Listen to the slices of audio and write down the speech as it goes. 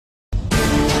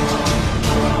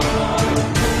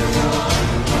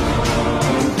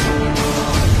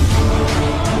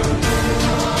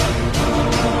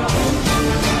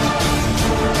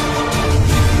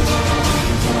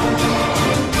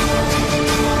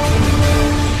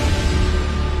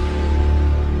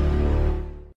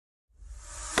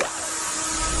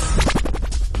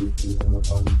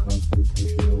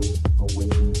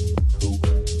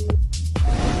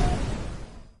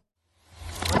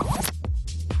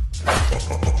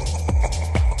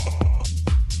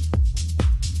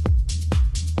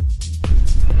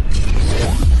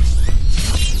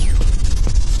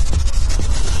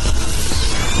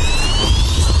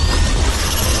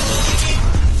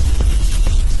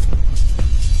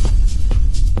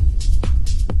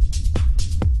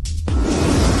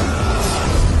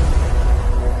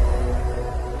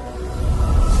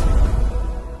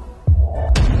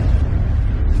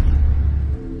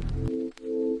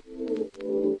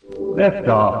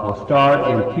Liftoff will start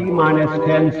in T-minus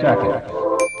 10 seconds.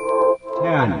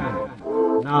 10,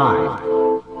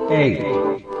 9,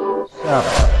 8,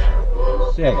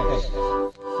 7, 6,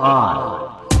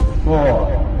 5,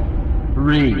 4,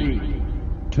 3,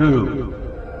 2,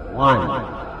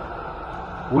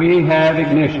 1. We have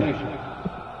ignition.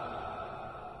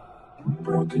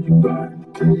 Brought to you by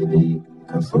KD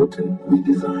Consulting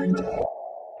Redesign.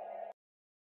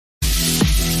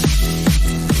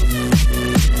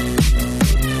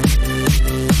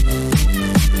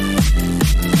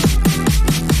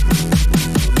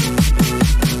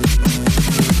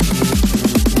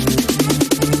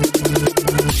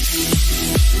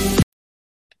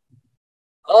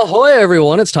 Ahoy,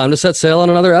 everyone. It's time to set sail on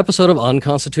another episode of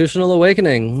Unconstitutional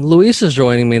Awakening. Luis is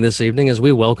joining me this evening as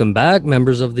we welcome back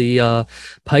members of the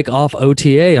Pike Off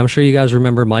OTA. I'm sure you guys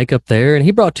remember Mike up there, and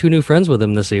he brought two new friends with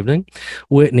him this evening,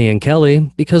 Whitney and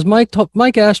Kelly, because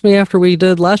Mike asked me after we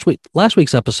did last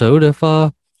week's episode if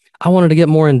I wanted to get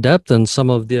more in depth in some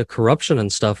of the corruption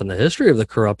and stuff and the history of the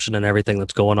corruption and everything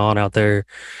that's going on out there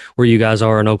where you guys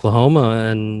are in Oklahoma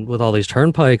and with all these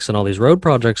turnpikes and all these road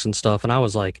projects and stuff. And I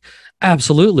was like,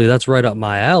 absolutely, that's right up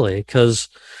my alley, because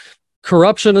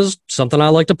corruption is something I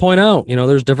like to point out. You know,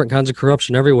 there's different kinds of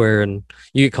corruption everywhere, and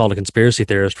you get called a conspiracy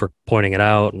theorist for pointing it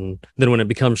out. And then when it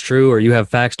becomes true or you have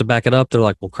facts to back it up, they're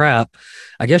like, well, crap,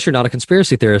 I guess you're not a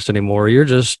conspiracy theorist anymore. You're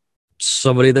just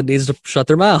somebody that needs to shut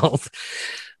their mouth.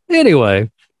 Anyway,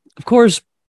 of course,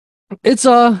 it's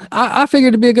I figured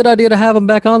it'd be a good idea to have him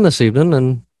back on this evening,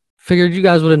 and figured you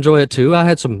guys would enjoy it too. I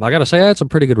gotta say, I had some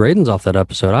pretty good ratings off that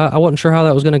episode. I wasn't sure how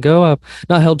that was going to go. I've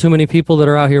not held too many people that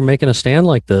are out here making a stand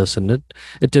like this, and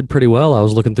it did pretty well. I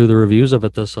was looking through the reviews of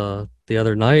it the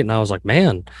other night, and I was like,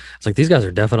 man, it's like these guys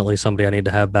are definitely somebody I need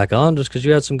to have back on, just because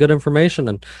you had some good information.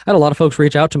 And I had a lot of folks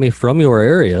reach out to me from your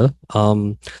area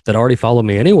that already follow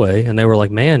me anyway, and they were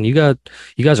like, man, you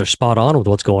guys are spot on with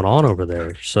what's going on over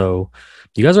there. So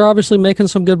you guys are obviously making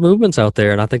some good movements out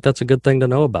there, and I think that's a good thing to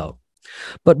know about.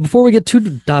 But before we get too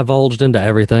divulged into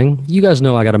everything, you guys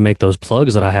know I got to make those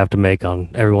plugs that I have to make on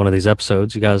every one of these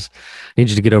episodes. You guys need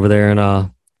you to get over there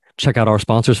and check out our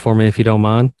sponsors for me if you don't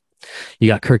mind. You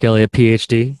got Kirk Elliott,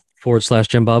 PhD,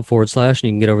 /Jim Bob / and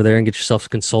you can get over there and get yourself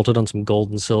consulted on some gold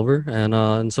and silver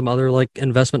and some other like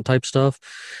investment type stuff.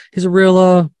 He's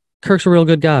Kirk's a real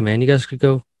good guy, man. You guys could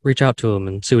go reach out to him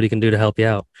and see what he can do to help you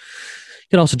out.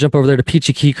 You can also jump over there to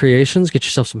Peachy Key Creations, get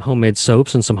yourself some homemade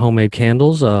soaps and some homemade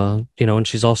candles. And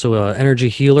she's also an energy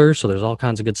healer, so there's all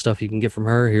kinds of good stuff you can get from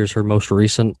her. Here's her most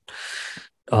recent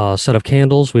set of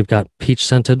candles. We've got peach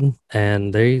scented,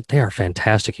 and they are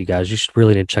fantastic, you guys. You should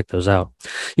really need to check those out.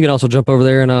 You can also jump over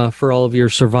there and for all of your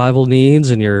survival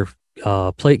needs and your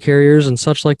plate carriers and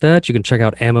such like that, you can check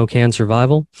out Ammo Can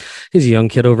Survival. He's a young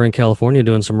kid over in California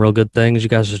doing some real good things. You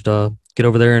guys just get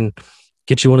over there and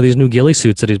get you one of these new ghillie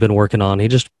suits that he's been working on. He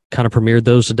just kind of premiered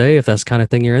those today, if that's the kind of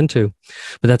thing you're into.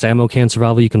 But that's Ammo Can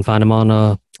Survival. You can find him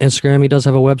on Instagram. He does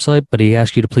have a website, but he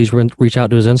asked you to please reach out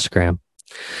to his Instagram.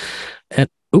 And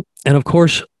of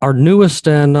course, our newest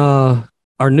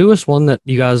one that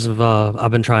you guys have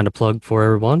I've been trying to plug for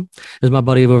everyone is my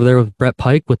buddy over there with Brett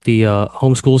Pike with the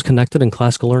Homeschools Connected and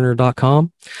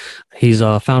ClassicalLearner.com. He's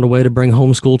found a way to bring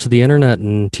homeschool to the internet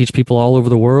and teach people all over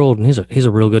the world, and he's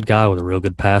a real good guy with a real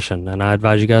good passion. And I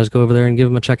advise you guys go over there and give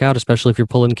him a check out, especially if you're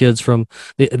pulling kids from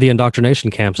the indoctrination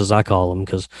camps, as I call them,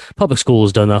 because public school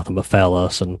has done nothing but fail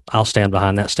us, and I'll stand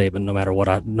behind that statement no matter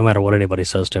what anybody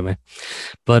says to me.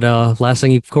 But last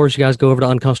thing, of course, you guys go over to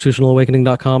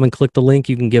unconstitutionalawakening.com and click the link.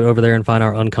 You can get over there and find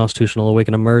our Unconstitutional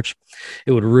Awakening merch.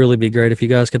 It would really be great if you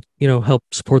guys could, help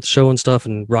support the show and stuff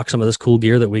and rock some of this cool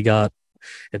gear that we got.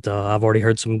 I've already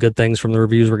heard some good things from the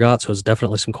reviews we got, so it's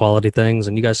definitely some quality things,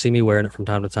 and you guys see me wearing it from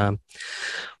time to time.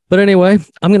 But anyway,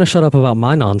 I'm going to shut up about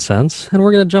my nonsense, and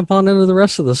we're going to jump on into the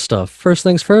rest of this stuff. First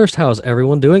things first, how's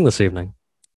everyone doing this evening?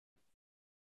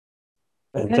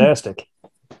 Fantastic.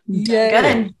 Yay.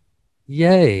 Good.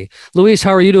 Yay. Luis,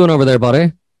 how are you doing over there,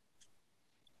 buddy?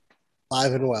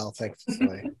 Alive and well,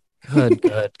 thankfully.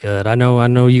 Good. I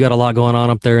know you got a lot going on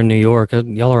up there in New York.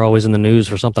 Y'all are always in the news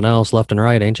for something else left and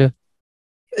right, ain't you?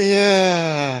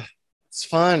 Yeah, it's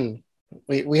fun.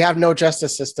 We have no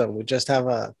justice system. We just have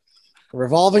a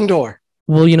revolving door.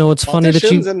 Well, it's funny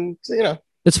that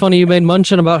it's funny you made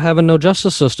mention about having no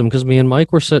justice system, because me and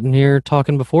Mike were sitting here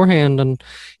talking beforehand, and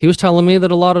he was telling me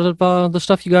that a lot of the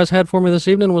stuff you guys had for me this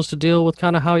evening was to deal with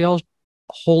kind of how y'all's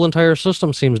whole entire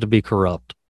system seems to be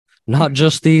corrupt. Not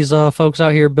just these folks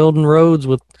out here building roads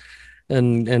with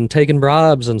and taking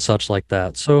bribes and such like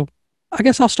that. So I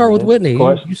guess I'll start with Whitney.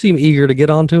 You seem eager to get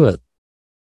onto it.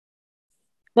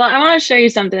 Well, I want to show you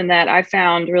something that I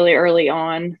found really early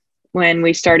on when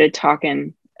we started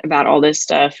talking about all this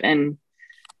stuff. And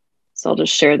so I'll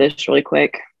just share this really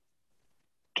quick.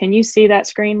 Can you see that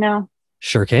screen now?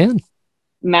 Sure can.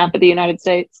 Map of the United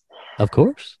States. Of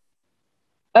course.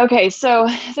 Okay, so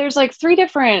there's like 3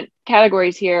 different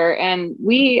categories here, and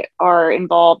we are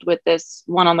involved with this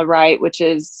one on the right, which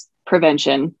is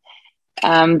prevention.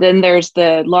 Then there's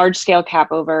the large scale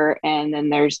cap over, and then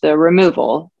there's the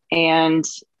removal. And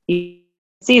you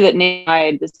see that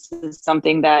nationwide, this is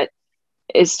something that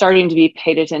is starting to be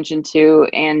paid attention to,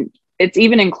 and it's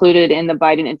even included in the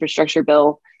Biden infrastructure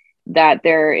bill that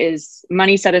there is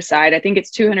money set aside. I think it's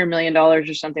 $200 million or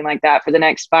something like that for the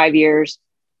next 5 years,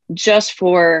 just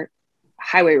for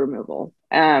highway removal,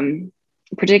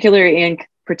 particularly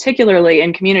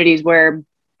in communities where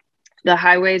the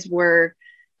highways were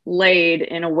laid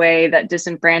in a way that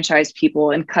disenfranchised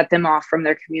people and cut them off from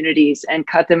their communities and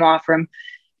cut them off from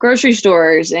grocery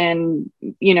stores and,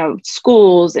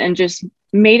 schools, and just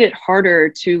made it harder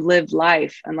to live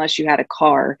life unless you had a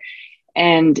car.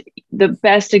 And the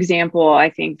best example I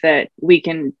think that we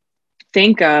can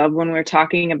think of when we're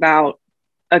talking about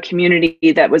a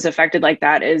community that was affected like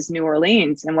that is New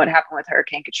Orleans and what happened with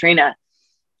Hurricane Katrina.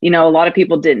 A lot of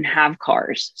people didn't have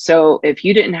cars. So if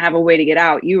you didn't have a way to get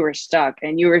out, you were stuck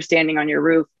and you were standing on your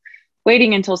roof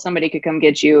waiting until somebody could come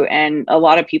get you. And a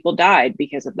lot of people died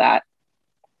because of that.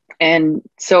 And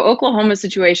so Oklahoma's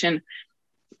situation,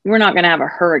 we're not going to have a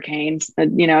hurricane.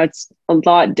 It's a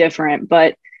lot different,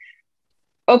 but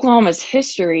Oklahoma's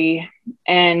history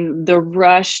and the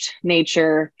rushed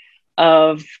nature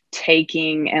of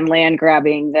taking and land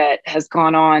grabbing that has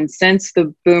gone on since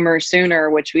the Boomer Sooner,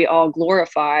 which we all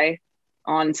glorify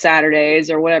on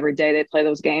Saturdays or whatever day they play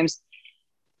those games.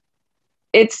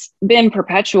 It's been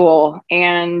perpetual.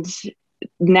 And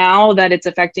now that it's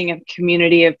affecting a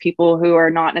community of people who are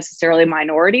not necessarily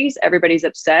minorities, everybody's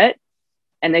upset,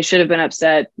 and they should have been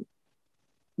upset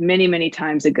many, many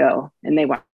times ago. And they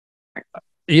weren't.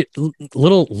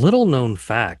 Little known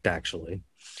fact, actually.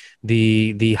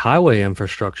 The highway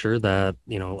infrastructure that,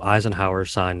 Eisenhower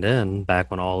signed in back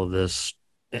when all of this,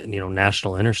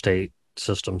 national interstate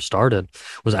system started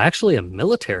was actually a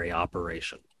military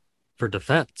operation for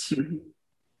defense. Mm-hmm.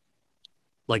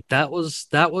 Like that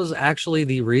was actually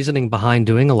the reasoning behind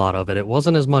doing a lot of it. It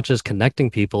wasn't as much as connecting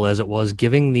people as it was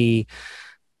giving the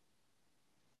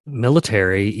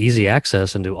military easy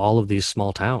access into all of these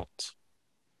small towns.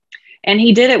 And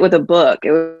he did it with a book.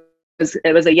 It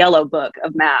was a yellow book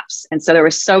of maps. And so there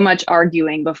was so much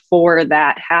arguing before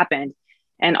that happened.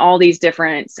 And all these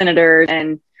different senators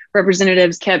and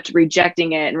representatives kept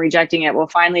rejecting it. Well,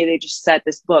 finally, they just set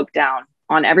this book down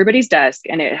on everybody's desk,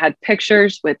 and it had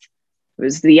pictures it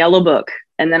was the yellow book.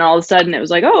 And then all of a sudden it was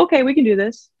like, oh, okay, we can do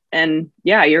this. And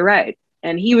yeah, you're right.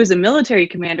 And he was a military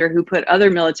commander who put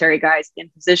other military guys in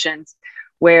positions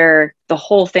where the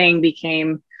whole thing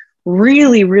became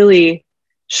really, really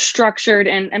structured.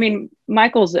 And I mean,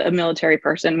 Michael's a military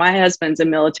person. My husband's a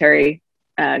military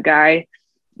guy.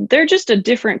 They're just a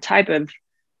different type of,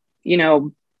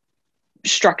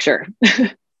 structure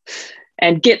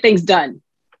and get things done.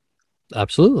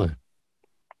 Absolutely.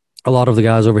 A lot of the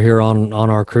guys over here on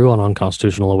our crew on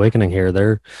Unconstitutional Awakening here,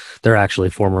 they're actually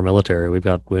former military.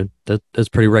 It's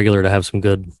pretty regular to have some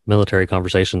good military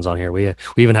conversations on here. We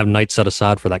even have nights set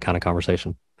aside for that kind of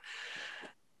conversation.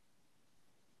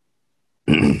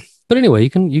 But anyway,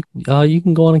 you can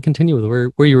go on and continue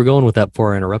with where you were going with that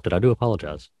before I interrupted. I do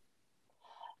apologize.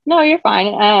 No, you're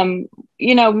fine.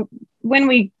 When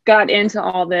we got into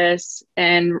all this,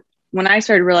 and when I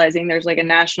started realizing there's like a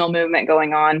national movement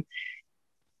going on,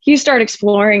 you start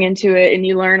exploring into it and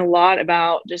you learn a lot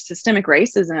about just systemic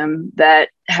racism that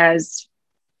has,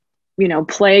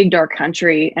 plagued our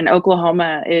country. And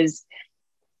Oklahoma is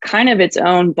kind of its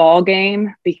own ball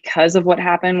game because of what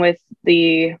happened with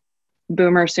the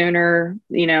Boomer Sooner,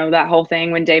 that whole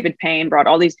thing when David Payne brought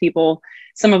all these people.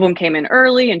 Some of them came in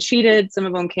early and cheated. Some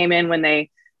of them came in when they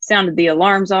sounded the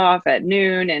alarms off at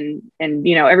noon and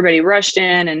everybody rushed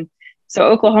in. And so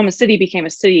Oklahoma City became a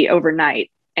city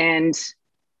overnight. And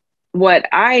what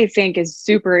I think is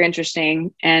super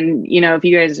interesting, and, if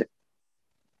you guys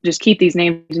just keep these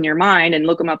names in your mind and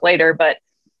look them up later, but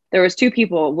there was 2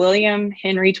 people, William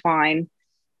Henry Twine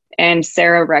and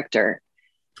Sarah Rector.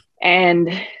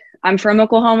 And I'm from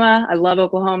Oklahoma. I love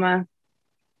Oklahoma.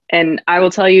 And I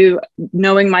will tell you,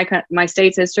 knowing my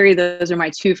state's history, those are my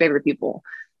 2 favorite people.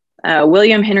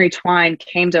 William Henry Twine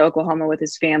came to Oklahoma with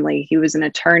his family. He was an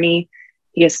attorney.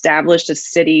 He established a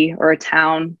city or a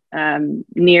town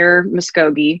near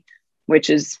Muskogee,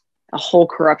 which is a whole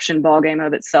corruption ballgame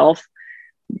of itself.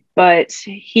 But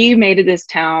he made it this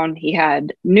town. He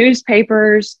had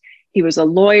newspapers. He was a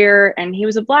lawyer, and he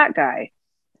was a Black guy.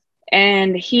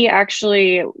 And he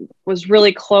actually was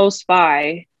really close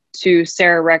by to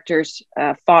Sarah Rector's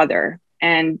father.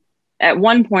 And at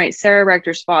one point, Sarah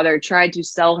Rector's father tried to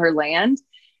sell her land.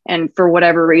 And for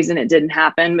whatever reason, it didn't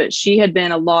happen. But she had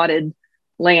been allotted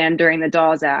land during the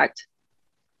Dawes Act.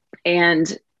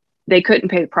 And they couldn't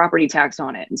pay the property tax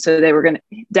on it. And so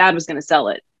Dad was going to sell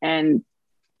it. And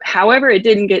however, it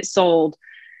didn't get sold.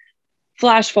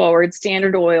 Flash forward,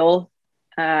 Standard Oil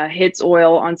hits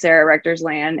oil on Sarah Rector's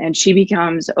land, and she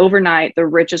becomes overnight the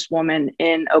richest woman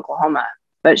in Oklahoma.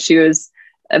 But she was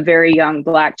a very young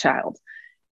Black child.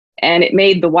 And it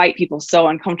made the white people so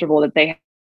uncomfortable that they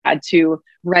had to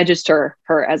register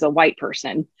her as a white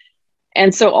person.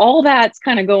 And so all that's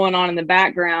kind of going on in the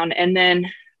background. And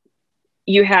then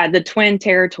you had the Twin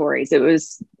Territories. It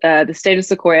was the state of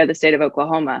Sequoia, the state of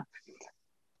Oklahoma.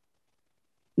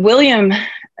 William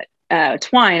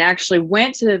Twine actually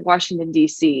went to Washington,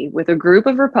 D.C. with a group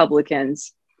of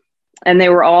Republicans, and they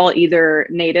were all either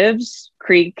natives,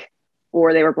 Creek,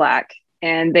 or they were Black.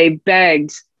 And they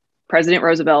begged President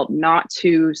Roosevelt not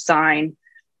to sign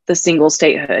the single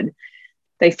statehood.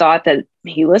 They thought that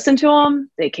he listened to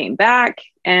them. They came back,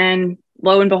 and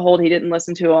lo and behold, he didn't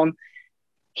listen to them.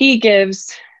 He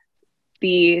gives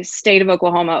the state of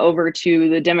Oklahoma over to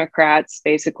the Democrats,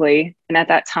 basically. And at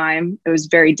that time, it was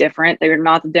very different. They were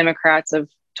not the Democrats of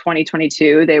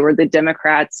 2022. They were the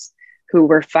Democrats who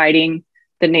were fighting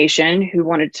the nation, who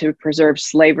wanted to preserve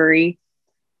slavery.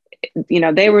 You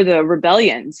know, they were the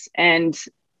rebellions. And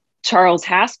Charles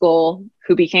Haskell,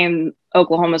 who became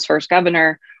Oklahoma's first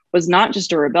governor, was not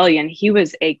just a rebellion. He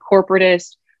was a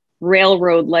corporatist,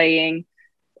 railroad laying,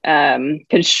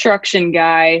 construction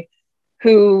guy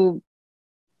who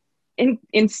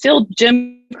instilled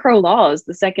Jim Crow laws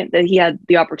the second that he had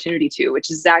the opportunity to,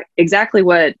 which is exactly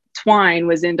what Twine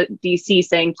was in DC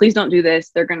saying, please don't do this.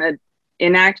 They're going to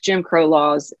enact Jim Crow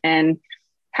laws. And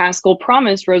Haskell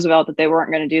promised Roosevelt that they weren't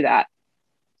going to do that.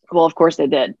 Well, of course they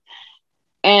did.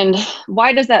 And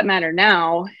why does that matter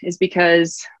now is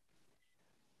because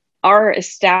our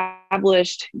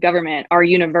established government, our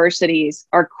universities,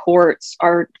 our courts,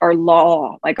 our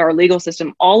law, like our legal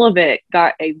system, all of it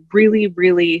got a really,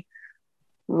 really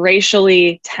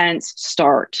racially tense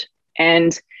start.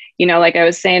 And, you know, like I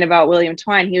was saying about William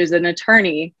Twine, he was an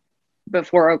attorney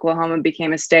before Oklahoma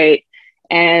became a state.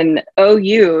 And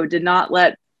OU did not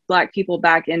let Black people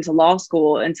back into law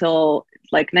school until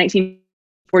like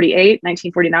 1948,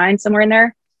 1949, somewhere in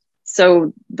there.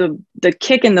 So the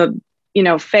kick in the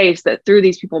face that threw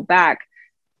these people back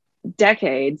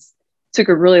decades took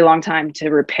a really long time to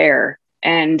repair.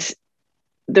 And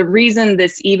the reason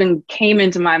this even came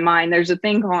into my mind, there's a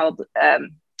thing called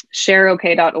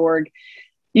shareok.org.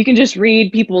 You can just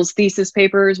read people's thesis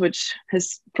papers, which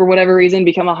has, for whatever reason,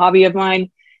 become a hobby of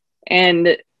mine.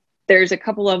 And there's a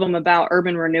couple of them about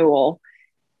urban renewal.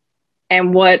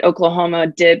 And what Oklahoma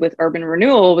did with urban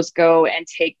renewal was go and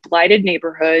take blighted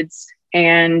neighborhoods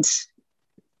and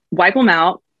wipe them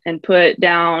out and put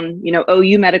down,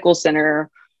 OU Medical Center,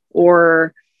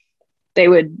 or they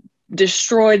would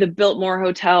destroy the Biltmore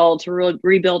Hotel to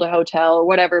rebuild a hotel or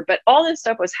whatever. But all this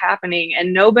stuff was happening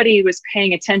and nobody was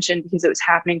paying attention because it was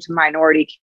happening to minority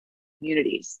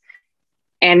communities.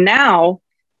 And now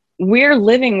we're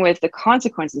living with the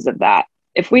consequences of that.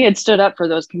 If we had stood up for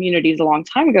those communities a long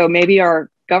time ago, maybe our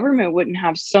government wouldn't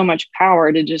have so much power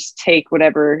to just take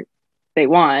whatever they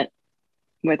want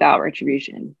without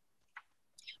retribution.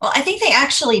 Well, I think they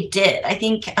actually did. I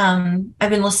think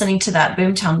I've been listening to that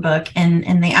Boomtown book,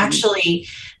 and they actually,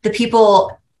 the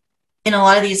people in a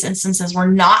lot of these instances were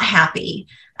not happy,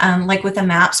 like with the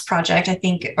MAPS project, I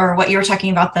think, or what you were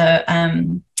talking about,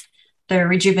 the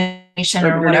rejuvenation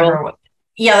urban or whatever. Renewal.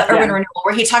 Yeah, the urban renewal,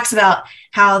 where he talks about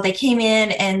how they came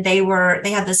in and they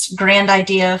had this grand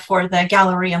idea for the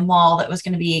Galleria Mall that was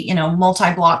going to be,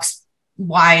 multi-blocks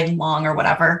wide and long or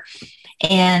whatever.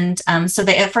 And so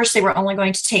at first they were only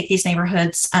going to take these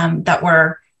neighborhoods that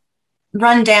were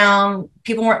run down.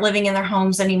 People weren't living in their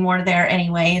homes anymore there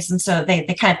anyways. And so they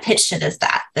kind of pitched it as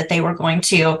that they were going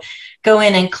to go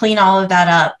in and clean all of that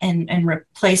up and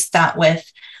replace that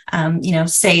with,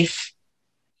 safe,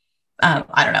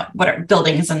 I don't know, whatever,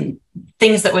 buildings and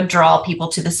things that would draw people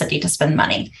to the city to spend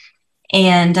money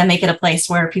and make it a place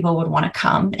where people would want to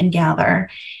come and gather.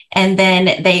 And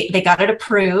then they got it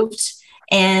approved.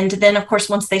 And then, of course,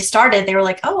 once they started, they were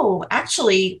like, oh,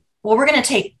 actually, well, we're going to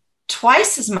take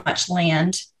twice as much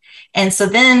land. And so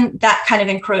then that kind of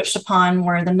encroached upon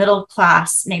where the middle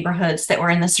class neighborhoods that were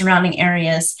in the surrounding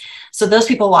areas. So those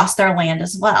people lost their land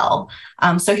as well.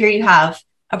 So here you have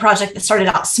a project that started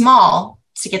out small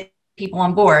to get people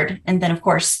on board. And then, of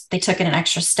course, they took it an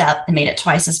extra step and made it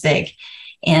twice as big.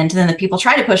 And then the people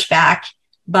tried to push back,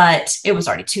 but it was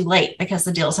already too late because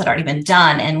the deals had already been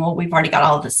done. And well, we've already got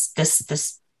all this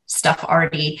stuff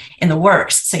already in the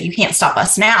works. So you can't stop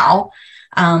us now.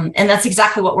 And that's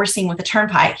exactly what we're seeing with the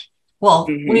Turnpike. Well,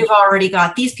 we've already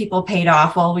got these people paid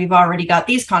off. Well, we've already got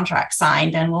these contracts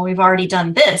signed, and well, we've already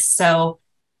done this. So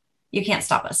you can't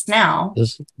stop us now.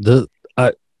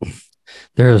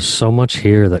 There is so much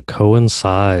here that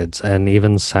coincides and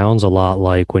even sounds a lot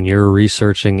like when you're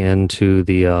researching into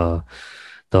the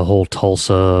whole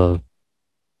Tulsa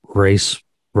race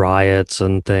riots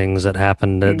and things that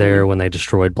happened there when they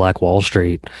destroyed Black Wall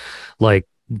Street. Like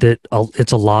that,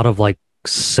 it's a lot of like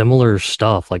similar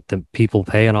stuff, like the people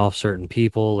paying off certain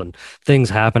people and things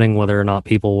happening whether or not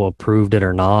people approved it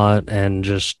or not, and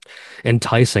just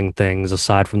enticing things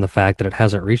aside from the fact that it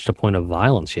hasn't reached a point of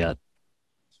violence yet.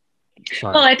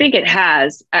 Sorry. Well, I think it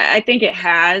has. I think it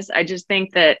has. I just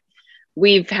think that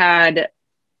we've had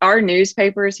our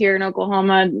newspapers here in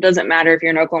Oklahoma, doesn't matter if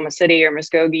you're in Oklahoma City or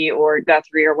Muskogee or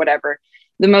Guthrie or whatever,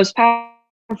 the most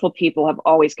powerful people have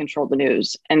always controlled the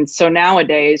news. And so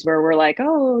nowadays where we're like,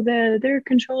 oh, they're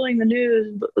controlling the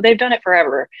news, they've done it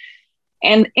forever.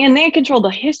 And they control the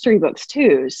history books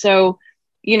too. So,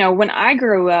 you know, when I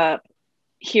grew up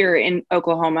here in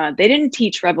Oklahoma, they didn't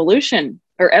teach evolution.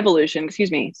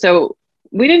 So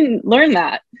we didn't learn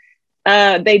that.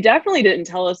 They definitely didn't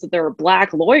tell us that there were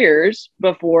Black lawyers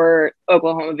before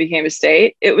Oklahoma became a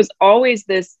state. It was always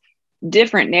this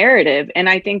different narrative. And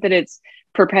I think that it's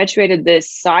perpetuated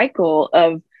this cycle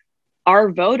of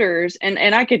our voters. And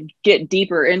I could get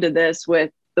deeper into this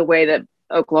with the way that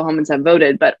Oklahomans have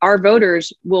voted, but our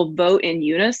voters will vote in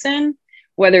unison,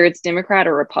 whether it's Democrat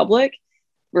or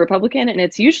Republican. And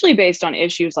it's usually based on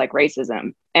issues like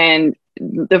racism. And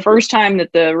the first time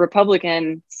that the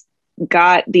Republicans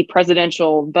got the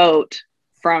presidential vote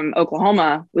from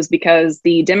Oklahoma was because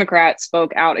the Democrats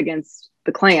spoke out against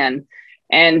the Klan.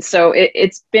 And so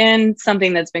it's been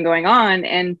something that's been going on.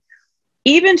 And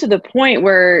even to the point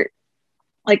where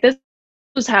like this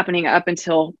was happening up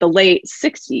until the late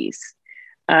 60s.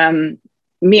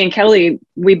 Me and Kelly,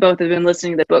 we both have been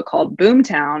listening to the book called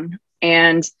Boomtown.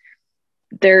 And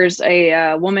there's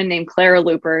a woman named Clara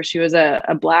Looper. She was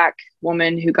a Black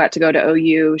woman who got to go to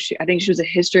OU. I think she was a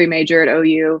history major at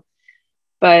OU,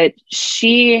 but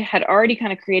she had already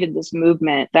kind of created this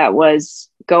movement that was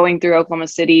going through Oklahoma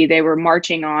City. They were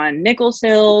marching on Nichols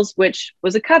Hills, which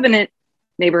was a covenant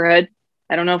neighborhood.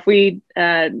 I don't know if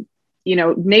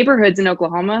neighborhoods in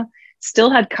Oklahoma still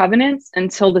had covenants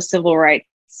until the civil rights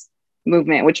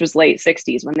movement, which was late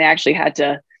 60s, when they actually had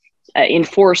to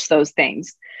enforce those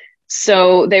things.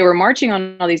 So they were marching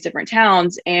on all these different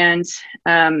towns. And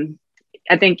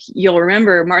I think you'll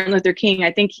remember Martin Luther King,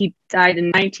 I think he died in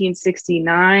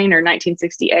 1969 or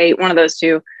 1968, one of those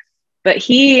two. But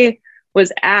he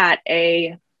was at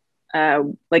a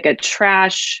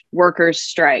trash workers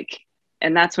strike.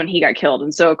 And that's when he got killed.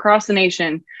 And so across the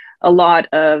nation, a lot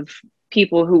of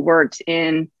people who worked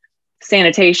in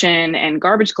sanitation and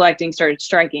garbage collecting started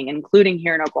striking, including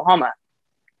here in Oklahoma.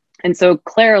 And so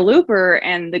Clara Looper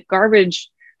and the garbage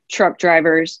truck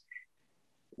drivers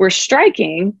were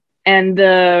striking. And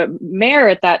the mayor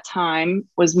at that time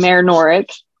was Mayor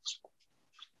Norick,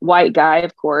 white guy,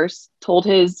 of course, told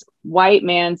his white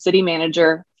man city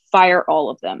manager, fire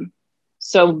all of them.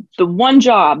 So the one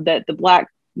job that the Black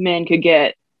men could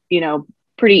get,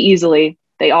 pretty easily,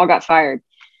 they all got fired.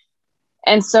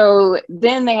 And so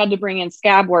then they had to bring in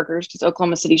scab workers because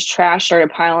Oklahoma City's trash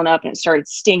started piling up and it started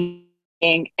stinking.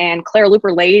 And Clara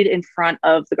Looper laid in front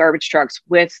of the garbage trucks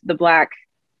with the Black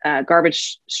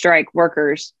garbage strike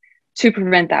workers to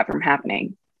prevent that from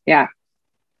happening. Yeah.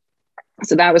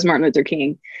 So that was Martin Luther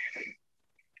King.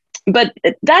 But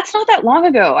that's not that long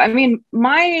ago. I mean,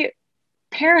 my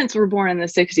parents were born in the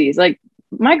 60s. Like,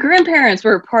 my grandparents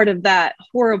were part of that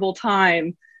horrible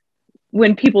time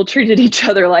when people treated each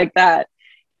other like that.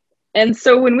 And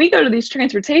so when we go to these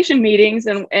transportation meetings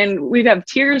and we have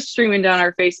tears streaming down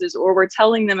our faces, or we're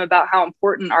telling them about how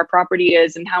important our property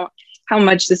is and how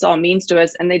much this all means to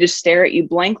us, and they just stare at you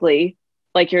blankly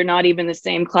like you're not even the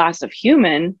same class of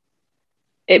human,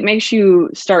 it makes you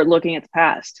start looking at the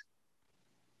past.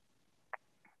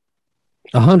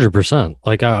 100%.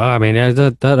 Like,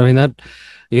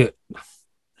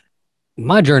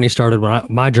 my journey started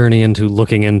my journey into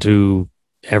looking into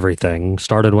everything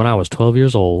started when I was 12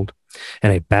 years old,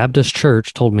 and a Baptist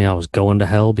church told me I was going to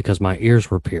hell because my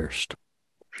ears were pierced.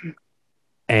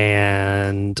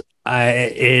 And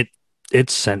it it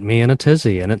sent me in a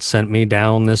tizzy, and it sent me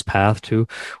down this path to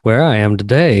where I am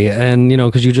today. And,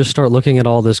 because you just start looking at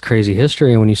all this crazy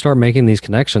history, and when you start making these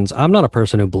connections, I'm not a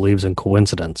person who believes in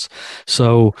coincidence.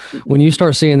 So when you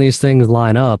start seeing these things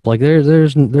line up, like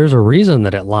there's a reason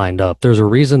that it lined up. There's a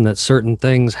reason that certain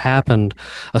things happened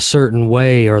a certain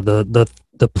way, or the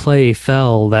play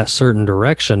fell that certain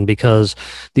direction, because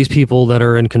these people that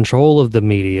are in control of the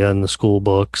media and the school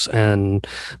books and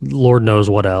Lord knows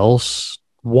what else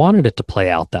wanted it to play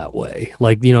out that way.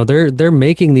 Like, they're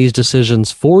making these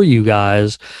decisions for you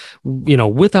guys,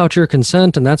 without your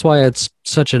consent. And that's why it's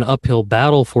such an uphill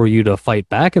battle for you to fight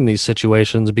back in these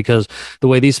situations, because the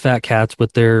way these fat cats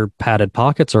with their padded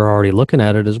pockets are already looking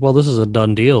at it is, well, this is a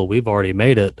done deal. We've already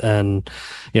made it. And,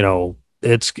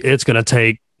 it's going to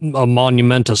take a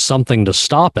monument to something to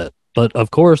stop it. But of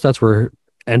course, that's where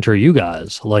enter you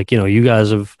guys. Like, you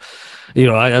guys have,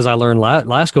 as I learned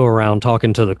last go around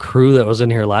talking to the crew that was in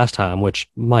here last time, which,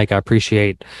 Mike, I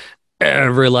appreciate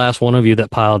every last one of you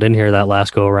that piled in here that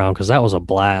last go around, because that was a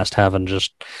blast having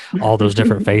just all those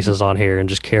different faces on here and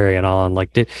just carrying on.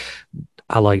 Like,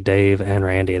 I like Dave and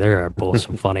Randy. They're both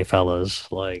some funny fellas.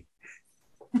 Like,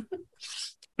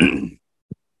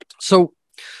 so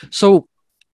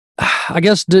I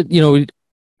guess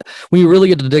when you really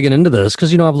get to digging into this,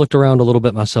 because I've looked around a little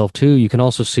bit myself too, you can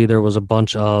also see there was a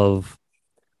bunch of,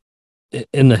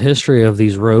 in the history of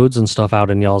these roads and stuff out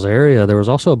in y'all's area, there was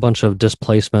also a bunch of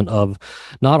displacement of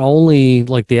not only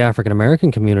like the African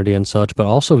American community and such, but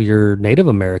also your Native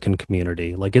American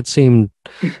community. Like, it seemed,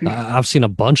 I've seen a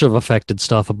bunch of affected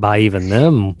stuff by even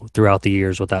them throughout the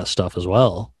years with that stuff as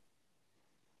well.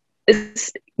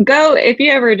 If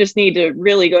you ever just need to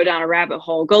really go down a rabbit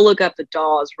hole, go look up the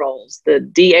Dawes rolls, the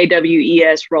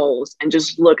DAWES rolls, and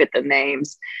just look at the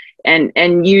names. And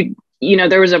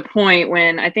there was a point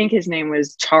when I think his name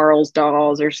was Charles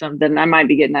Dawes or something. I might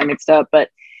be getting that mixed up, but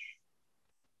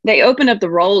they opened up the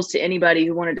rolls to anybody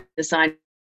who wanted to sign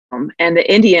them. And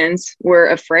the Indians were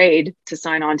afraid to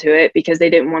sign on to it because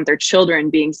they didn't want their children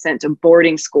being sent to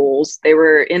boarding schools. They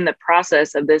were in the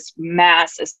process of this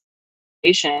mass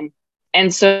assimilation.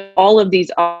 And so all of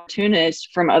these opportunists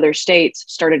from other states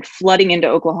started flooding into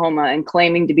Oklahoma and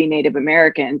claiming to be Native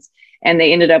Americans, and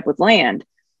they ended up with land.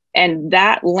 And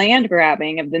that land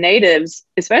grabbing of the natives,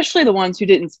 especially the ones who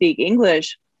didn't speak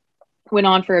English, went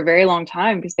on for a very long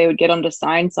time, because they would get them to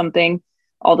sign something.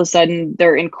 All of a sudden,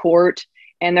 they're in court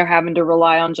and they're having to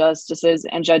rely on justices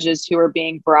and judges who are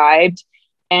being bribed.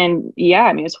 And yeah,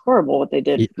 I mean, it's horrible what they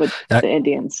did with the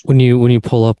Indians. When you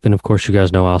pull up, and of course you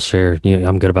guys know I'll share,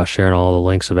 I'm good about sharing all the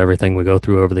links of everything we go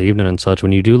through over the evening and such.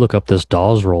 When you do look up this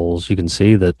Dawes rolls, you can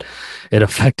see that it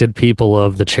affected people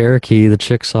of the Cherokee, the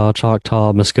Chickasaw,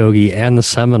 Choctaw, Muskogee, and the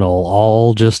Seminole,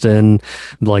 all just in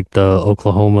like the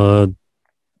Oklahoma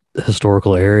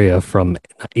historical area from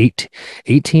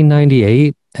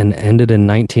 1898 and ended in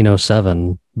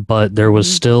 1907. But there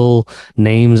was still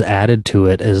names added to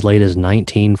it as late as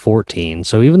 1914.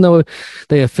 So even though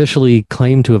they officially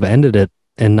claimed to have ended it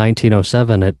in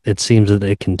 1907, it seems that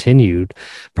it continued,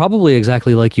 probably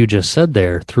exactly like you just said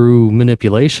there, through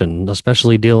manipulation,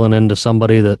 especially dealing into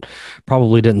somebody that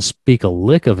probably didn't speak a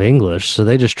lick of English. So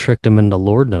they just tricked him into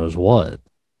Lord knows what.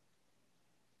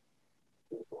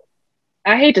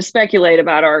 I hate to speculate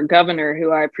about our governor, who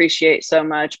I appreciate so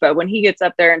much, but when he gets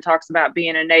up there and talks about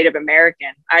being a Native American,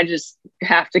 I just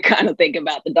have to kind of think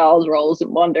about the Dawes rolls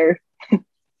and wonder.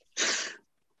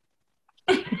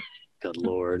 Good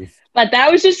Lord. But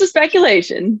that was just a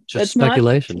speculation. Just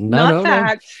speculation. Not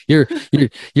fact. You're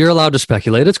allowed to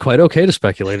speculate. It's quite okay to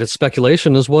speculate. It's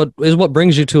speculation is what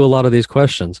brings you to a lot of these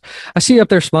questions. I see you up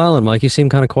there smiling, Mike. You seem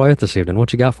kind of quiet this evening.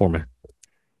 What you got for me?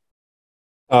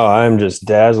 Oh, I'm just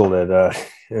dazzled at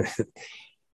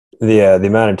the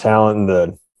amount of talent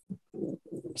and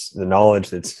the knowledge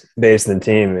that's based in the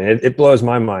team. It blows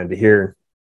my mind to hear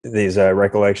these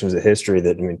recollections of history.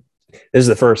 That, I mean, this is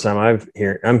the first time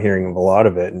I'm hearing of a lot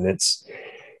of it, and it's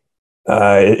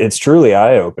truly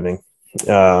eye opening. It's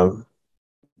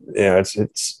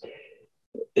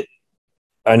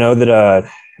I know that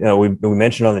we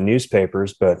mentioned on the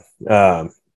newspapers, but.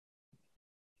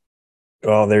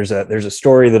 Well, there's a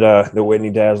story that Whitney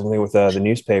dazzled me with the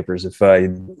newspapers. If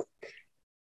you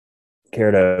care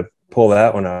to pull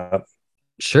that one up.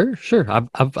 Sure.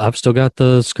 I've still got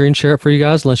the screen share it for you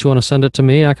guys. Unless you want to send it to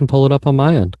me, I can pull it up on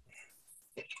my end.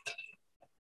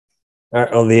 All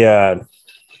right.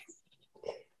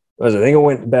 Well, I think it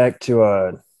went back to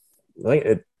I think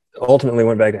it ultimately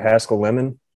went back to Haskell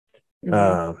Lemon.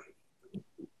 Now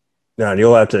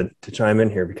you'll have to chime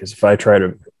in here, because if I try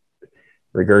to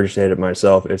regurgitate it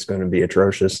myself, it's going to be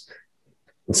atrocious,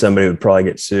 and somebody would probably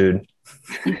get sued.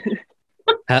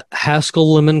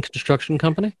 Haskell Lemon Construction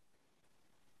Company.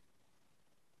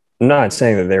 I'm not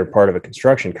saying that they're part of a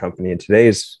construction company in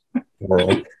today's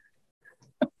world.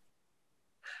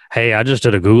 Hey, I just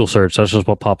did a Google search. That's just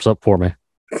what pops up for me.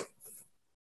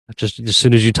 Just as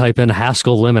soon as you type in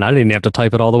Haskell Lemon, I didn't even have to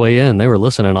type it all the way in. They were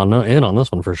listening on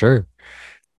this one for sure.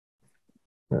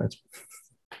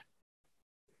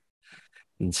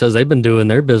 It says they've been doing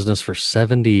their business for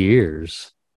 70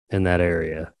 years in that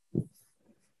area.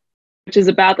 Which is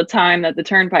about the time that the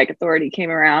Turnpike Authority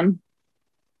came around.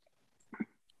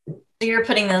 So you're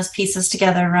putting those pieces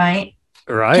together, right?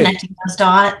 Right. Connecting those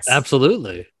dots.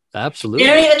 Absolutely. They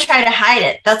don't even try to hide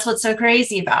it. That's what's so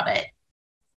crazy about it.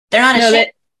 They're not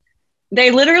ashamed. They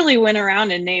literally went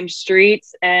around and named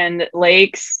streets and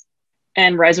lakes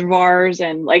and reservoirs,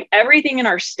 and like everything in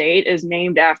our state is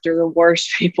named after the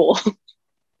worst people.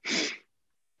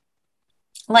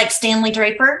 Like Stanley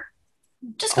Draper.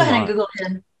 Just go ahead and Google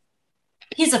him.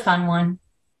 He's a fun one.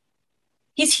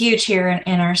 He's huge here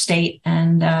in our state,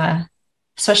 and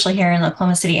especially here in the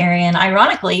Oklahoma City area. And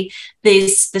ironically,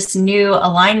 this new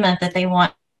alignment that they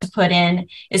want to put in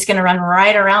is going to run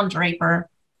right around Draper,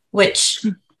 which,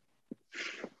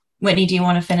 Whitney, do you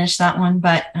want to finish that one?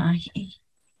 But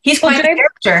he's quite a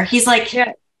character. He's like...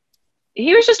 Yeah.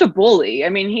 He was just a bully. I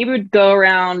mean, he would go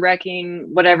around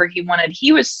wrecking whatever he wanted.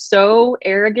 He was so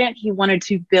arrogant, he wanted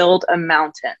to build a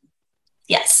mountain.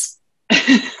 Yes.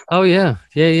 Oh, yeah.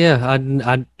 Yeah. I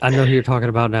know who you're talking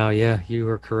about now. Yeah, you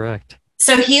were correct.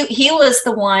 So he was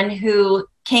the one who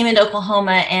came into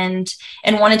Oklahoma and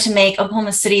wanted to make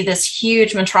Oklahoma City this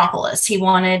huge metropolis. He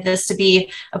wanted this to be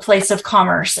a place of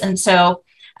commerce. And so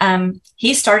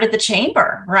he started the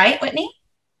chamber, right, Whitney?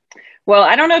 Well,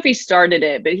 I don't know if he started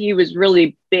it, but he was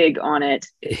really big on it.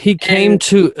 He came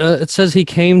to, it says he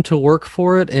came to work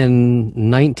for it in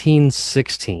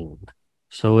 1916.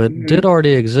 So it did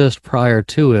already exist prior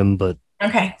to him, but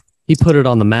he put it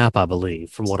on the map, I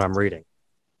believe, from what I'm reading.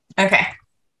 Okay.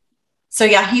 So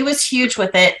yeah, he was huge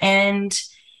with it. And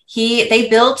they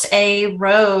built a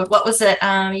road. What was it?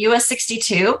 US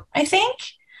 62, I think,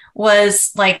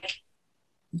 was like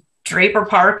Draper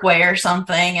Parkway or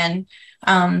something. And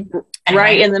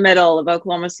right in the middle of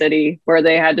Oklahoma City, where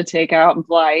they had to take out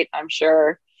Blight, I'm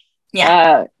sure.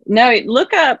 Yeah. No,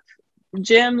 look up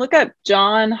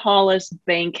John Hollis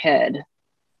Bankhead.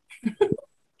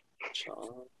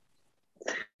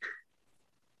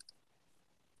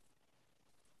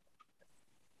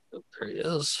 There he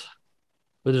is.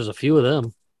 But there's a few of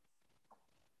them.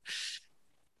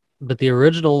 But the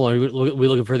original one, we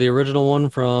looking for the original one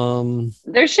from...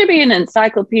 There should be an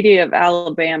Encyclopedia of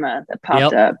Alabama that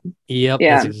popped up. Yep,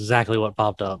 yeah. That's exactly what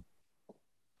popped up.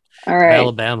 All right.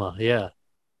 Alabama, yeah.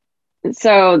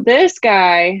 So this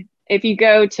guy, if you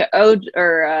go to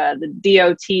the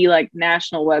DOT like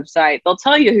national website, they'll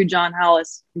tell you who John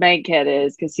Hollis Bankhead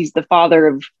is, because he's the father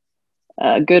of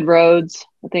good roads,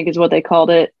 I think is what they called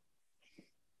it.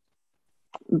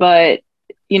 But,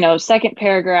 second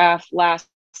paragraph, last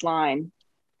line,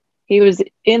 he was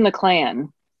in the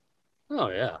Klan. Oh,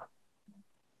 yeah.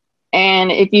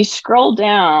 And if you scroll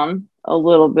down a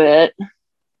little bit,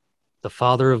 the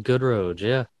father of good roads,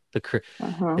 yeah.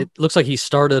 It looks like he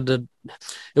started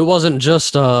it wasn't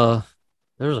just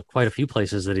there's quite a few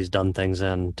places that he's done things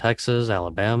in: Texas,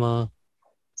 Alabama.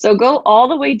 So go all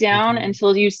the way down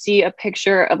until you see a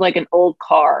picture of like an old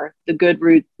car, the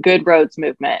Good Roads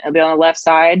movement. It'll be on the left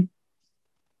side.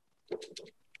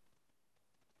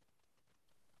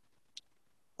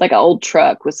 Like an old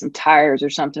truck with some tires or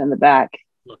something in the back.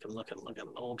 Looking. An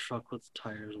old truck with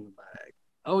tires in the back.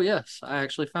 Oh, yes. I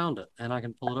actually found it, and I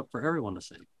can pull it up for everyone to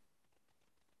see.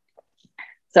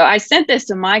 So I sent this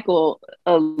to Michael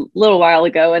a little while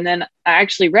ago, and then I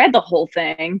actually read the whole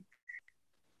thing.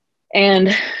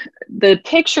 And the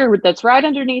picture that's right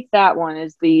underneath that one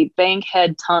is the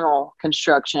Bankhead Tunnel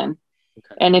construction.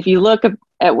 Okay. And if you look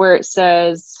at where it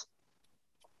says,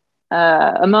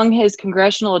 among his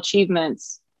congressional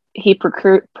achievements, he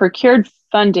procured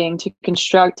funding to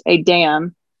construct a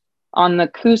dam on the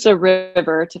Coosa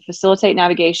River to facilitate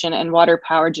navigation and water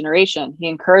power generation. He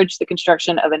encouraged the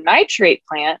construction of a nitrate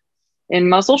plant in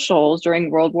Muscle Shoals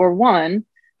during World War I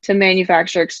to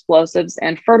manufacture explosives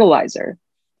and fertilizer.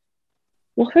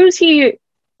 Well, who's he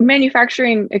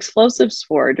manufacturing explosives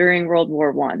for during World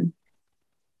War I?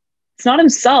 It's not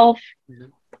himself. Mm-hmm.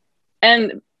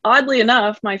 And oddly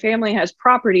enough, my family has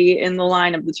property in the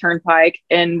line of the Turnpike,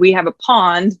 and we have a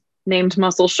pond named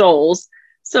Muscle Shoals.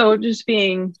 So just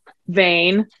being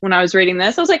vain, when I was reading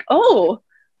this, I was like, oh,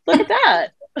 look at that.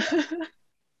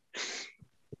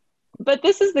 But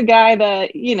this is the guy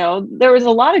that, there was a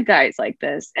lot of guys like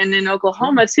this. And in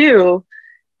Oklahoma too,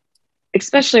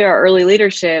 especially our early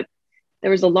leadership,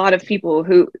 there was a lot of people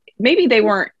who maybe they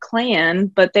weren't Klan,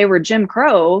 but they were Jim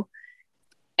Crow.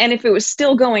 And if it was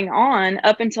still going on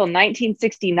up until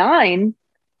 1969,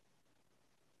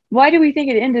 why do we think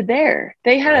it ended there?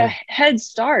 They had a head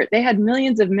start. They had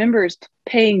millions of members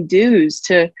paying dues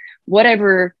to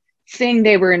whatever thing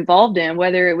they were involved in,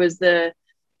 whether it was the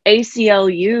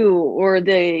ACLU or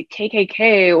the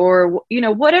KKK or, you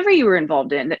know, whatever you were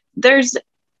involved in. There's,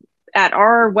 at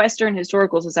our Western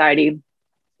Historical Society,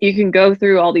 you can go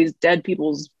through all these dead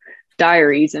people's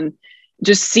diaries and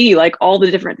just see like all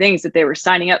the different things that they were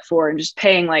signing up for and just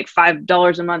paying like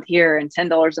 $5 a month here and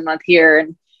 $10 a month here.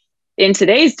 And in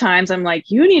today's times, I'm like,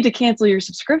 you need to cancel your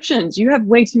subscriptions. You have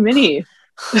way too many.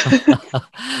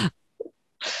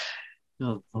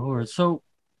 Oh, Lord. So,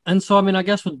 I mean, I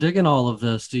guess with digging all of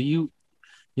this, do you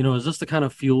know, is this the kind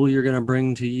of fuel you're going to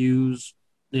bring to use?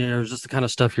 Yeah, or is this the kind of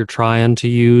stuff you're trying to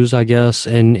use, I guess,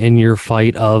 in your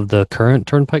fight of the current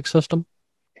turnpike system?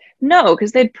 No,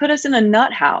 because they'd put us in a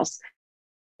nut house.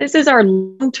 This is our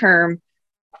long-term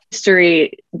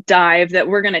history dive that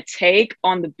we're going to take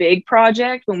on the big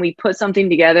project when we put something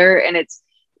together, and it's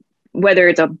whether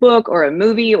it's a book or a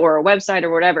movie or a website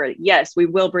or whatever. Yes, we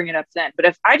will bring it up then. But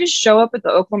if I just show up at the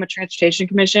Oklahoma Transportation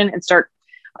Commission and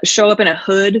show up in a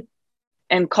hood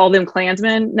and call them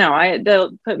Klansmen, no,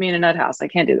 they'll put me in a nut house. I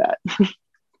can't do that.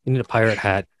 You need a pirate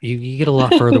hat. You get a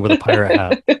lot further with a pirate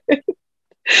hat.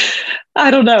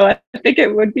 I don't know. I think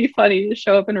it would be funny to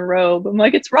show up in a robe. I'm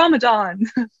like, it's Ramadan.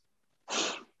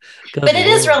 But it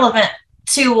is relevant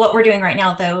to what we're doing right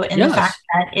now, though, in the fact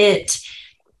that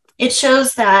it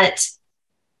shows that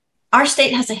our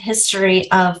state has a history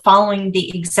of following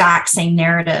the exact same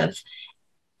narrative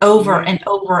over and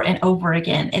over and over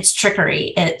again. It's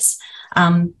trickery. It's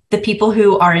the people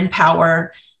who are in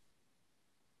power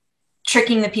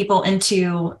tricking the people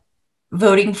into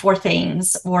voting for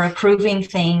things or approving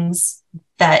things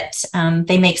that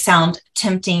they make sound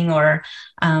tempting or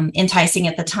enticing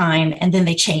at the time, and then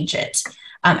they change it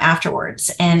afterwards.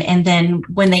 And then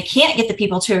when they can't get the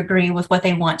people to agree with what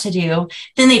they want to do,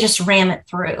 then they just ram it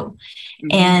through.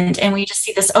 And we just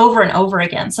see this over and over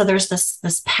again. So there's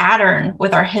this pattern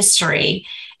with our history,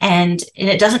 and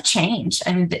it doesn't change.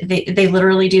 I mean, they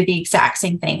literally do the exact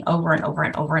same thing over and over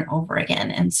and over and over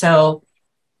again. And so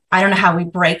I don't know how we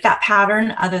break that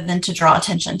pattern other than to draw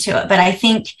attention to it. But I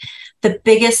think the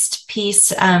biggest piece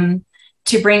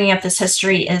to bringing up this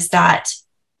history is that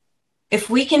if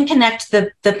we can connect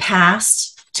the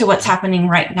past to what's happening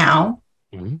right now,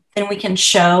 then we can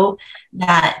show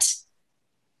that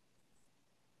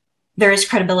there is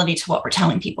credibility to what we're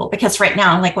telling people. Because right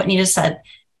now, like what Nita said,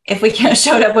 if we kind of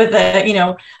showed up with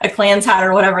a Klan's hat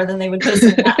or whatever, then they would put us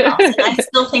in that house. And I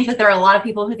still think that there are a lot of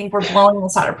people who think we're blowing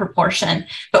this out of proportion,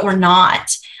 but we're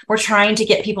not. We're trying to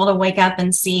get people to wake up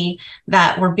and see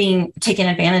that we're being taken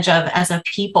advantage of as a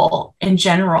people in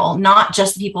general, not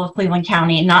just the people of Cleveland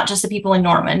County, not just the people in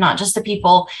Norman, not just the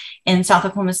people in South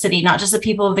Oklahoma City, not just the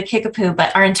people of the Kickapoo,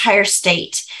 but our entire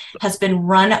state has been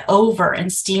run over and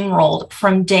steamrolled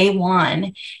from day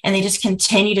one. And they just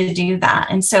continue to do that.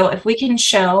 And so if we can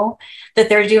show that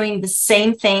they're doing the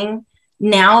same thing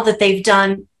now that they've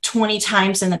done 20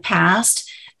 times in the past,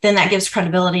 then that gives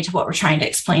credibility to what we're trying to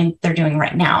explain they're doing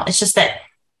right now. It's just that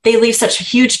they leave such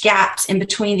huge gaps in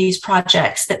between these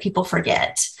projects that people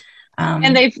forget.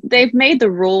 And they've made the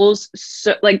rules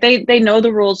so, like they know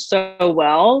the rules so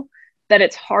well that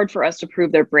it's hard for us to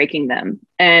prove they're breaking them.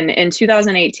 And in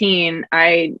 2018,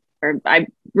 I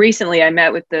recently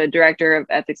met with the director of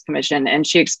Ethics Commission, and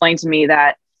she explained to me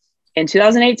that in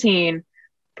 2018,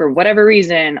 for whatever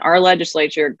reason, our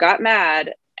legislature got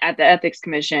mad at the Ethics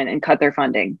Commission and cut their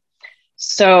funding.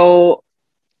 So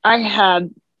I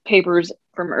had papers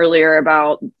from earlier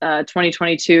about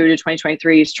 2022 to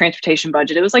 2023's transportation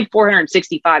budget. It was like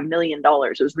 $465 million.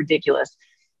 It was ridiculous.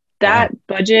 That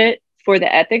budget for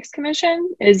the Ethics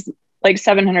Commission is like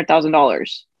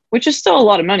 $700,000, which is still a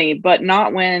lot of money, but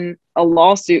not when a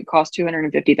lawsuit costs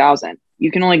 $250,000.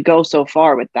 You can only go so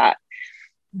far with that.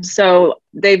 So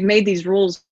they've made these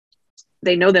rules.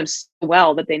 They know them so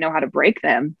well that they know how to break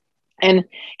them. And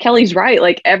Kelly's right.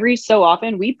 Like every so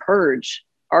often we purge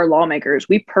our lawmakers.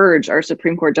 We purge our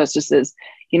Supreme Court justices.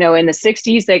 You know, in the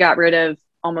 60s, they got rid of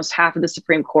almost half of the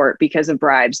Supreme Court because of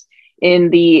bribes. In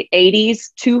the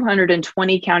 80s,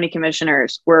 220 county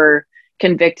commissioners were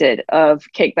convicted of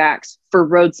kickbacks for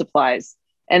road supplies.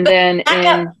 And then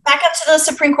back up to those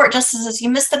Supreme Court justices. You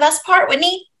missed the best part,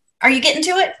 Whitney. Are you getting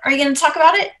to it? Are you going to talk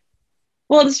about it?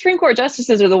 Well, the Supreme Court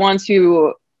justices are the ones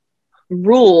who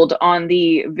ruled on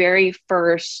the very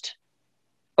first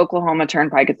Oklahoma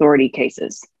Turnpike Authority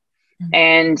cases.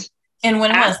 And And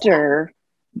when was after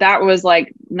that was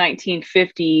like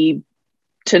 1950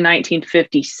 to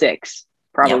 1956,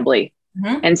 probably.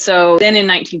 Yeah. And so then in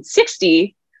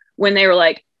 1960, when they were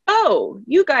like, oh,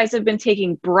 you guys have been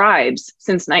taking bribes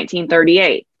since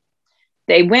 1938,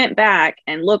 they went back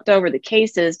and looked over the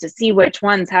cases to see which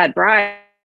ones had bribes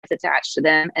attached to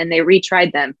them, and they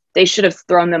retried them. They should have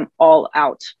thrown them all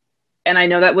out. And I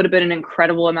know that would have been an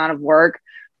incredible amount of work,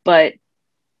 but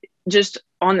just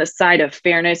on the side of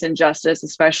fairness and justice,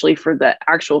 especially for the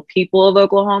actual people of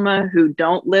Oklahoma who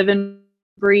don't live and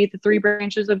breathe the three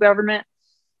branches of government,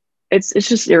 it's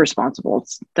just irresponsible.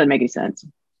 It doesn't make any sense.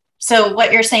 So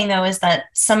what you're saying, though, is that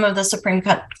some of the Supreme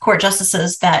Court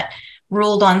justices that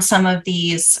ruled on some of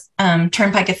these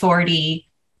Turnpike Authority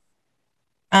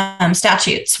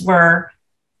statutes were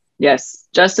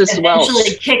Justice Welch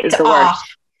eventually kicked off,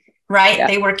 right? Yeah.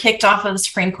 They were kicked off of the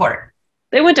Supreme Court.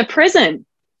 They went to prison.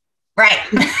 Right.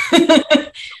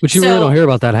 But you really don't hear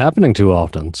about that happening too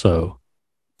often. So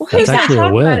that's actually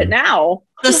a win. About it now.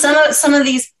 So some of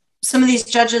these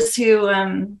judges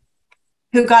who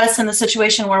got us in the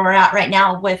situation where we're at right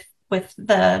now with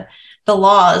the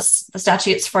laws, the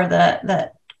statutes for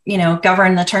the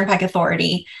govern the Turnpike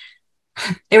Authority,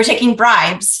 they were taking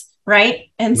bribes,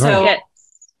 right? And so yeah.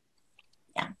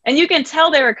 And you can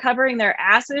tell they were covering their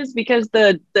asses because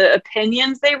the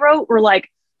opinions they wrote were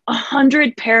like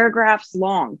 100 paragraphs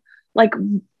long. Like,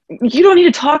 you don't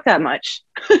need to talk that much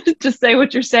to say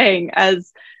what you're saying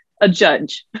as a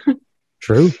judge.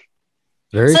 True.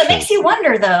 Very so true. It makes you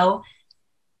wonder, though,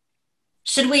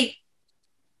 should we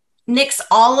nix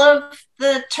all of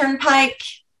the Turnpike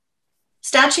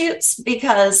statutes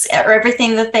or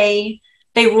everything that they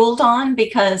ruled on?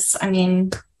 Because, I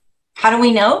mean, how do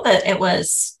we know that it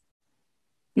was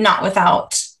not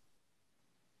without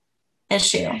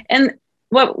issue? And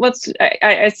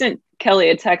I sent Kelly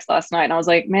a text last night, and I was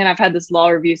like, man, I've had this law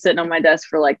review sitting on my desk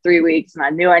for like 3 weeks, and I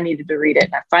knew I needed to read it,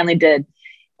 and I finally did.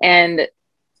 And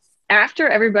after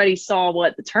everybody saw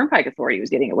what the Turnpike Authority was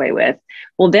getting away with,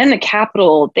 well, then they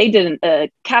did a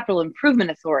Capital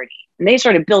Improvement Authority, and they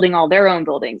started building all their own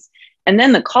buildings. And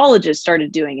then the colleges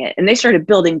started doing it, and they started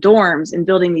building dorms and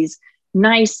building these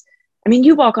nice, I mean,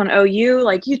 you walk on OU,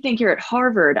 like you think you're at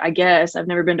Harvard, I guess. I've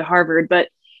never been to Harvard, but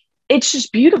it's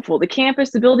just beautiful. The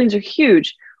campus, the buildings are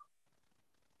huge.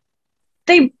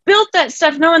 They built that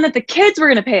stuff knowing that the kids were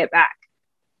going to pay it back.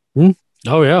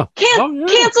 Oh yeah.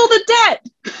 Cancel the debt.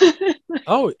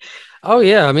 Oh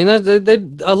yeah. I mean,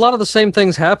 a lot of the same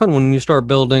things happen when you start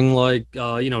building like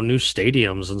new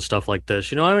stadiums and stuff like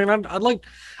this. I mean,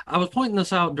 I was pointing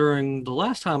this out during the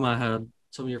last time I had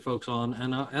some of your folks on,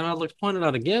 and I'd like to point it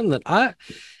out again that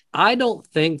I don't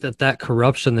think that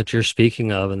corruption that you're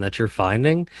speaking of and that you're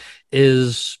finding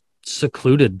is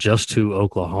secluded just to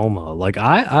Oklahoma. Like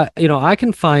I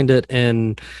can find it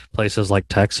in places like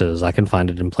Texas. I can find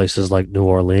it in places like New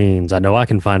Orleans. I know I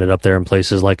can find it up there in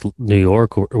places like New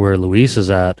York where Luis is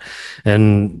at.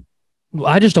 And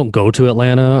I just don't go to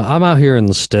Atlanta. I'm out here in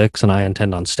the sticks, and I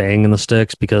intend on staying in the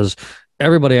sticks because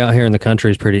everybody out here in the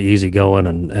country is pretty easygoing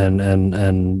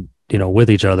and with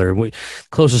each other.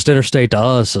 Closest interstate to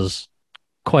us is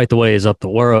quite the ways up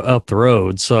the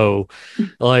road. So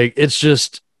like, it's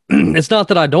just, it's not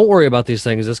that I don't worry about these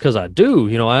things. It's because I do.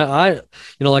 I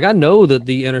know that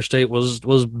the interstate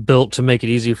was built to make it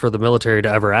easy for the military to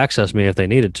ever access me if they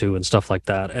needed to and stuff like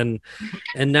that. And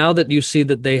now that you see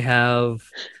that they have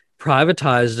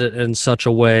privatized it in such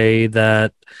a way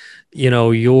that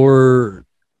you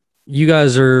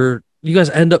guys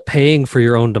end up paying for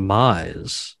your own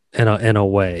demise in a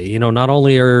way. Not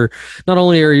only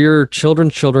are your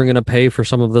children's children going to pay for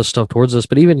some of this stuff towards this,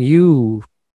 but even you,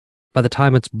 by the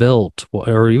time it's built,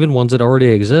 or even ones that already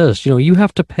exist, you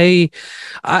have to pay.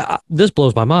 This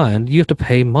blows my mind. You have to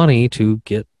pay money to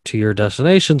get to your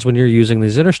destinations when you're using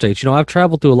these interstates. I've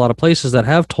traveled through a lot of places that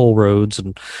have toll roads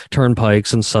and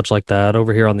turnpikes and such like that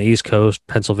over here on the East Coast,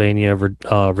 Pennsylvania,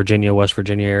 Virginia, West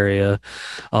Virginia area.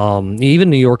 Even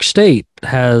New York State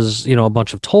has, a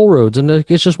bunch of toll roads, and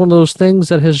it's just one of those things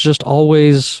that has just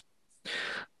always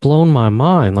blown my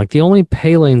mind. Like, the only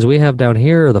pay lanes we have down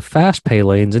here are the fast pay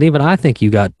lanes, and even I think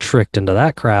you got tricked into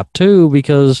that crap too,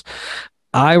 because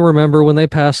I remember when they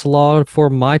passed the law for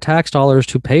my tax dollars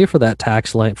to pay for that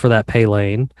tax lane, for that pay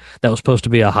lane that was supposed to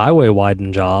be a highway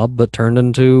widened job, but turned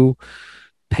into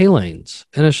pay lanes.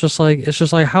 And it's just like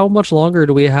how much longer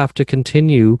do we have to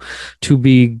continue to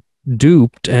be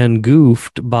duped and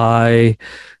goofed by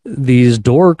these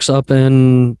dorks up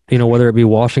in, whether it be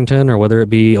Washington or whether it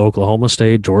be Oklahoma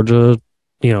State, Georgia,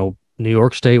 New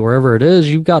York State, wherever it is,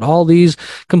 you've got all these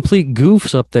complete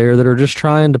goofs up there that are just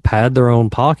trying to pad their own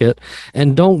pocket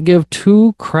and don't give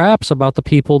two craps about the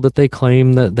people that they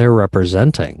claim that they're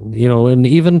representing. And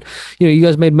even, you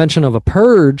guys made mention of a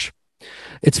purge.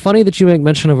 It's funny that you make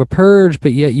mention of a purge,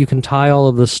 but yet you can tie all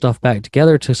of this stuff back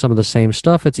together to some of the same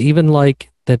stuff. It's even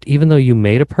like that, even though you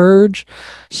made a purge,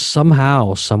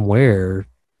 somehow, somewhere,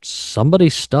 somebody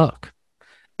stuck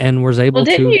and was able Well,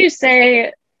 to. didn't you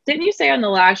say on the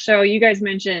last show, you guys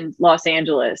mentioned Los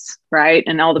Angeles, right?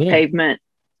 And all the pavement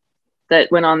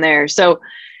that went on there. So,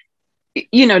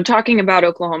 talking about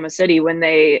Oklahoma City, when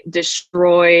they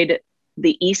destroyed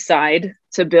the east side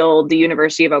to build the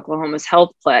University of Oklahoma's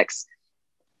healthplex,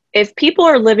 if people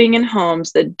are living in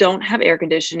homes that don't have air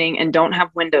conditioning and don't have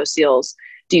window seals,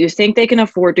 do you think they can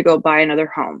afford to go buy another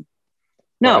home?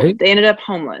 No, Right. They ended up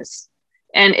homeless.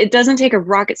 And it doesn't take a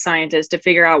rocket scientist to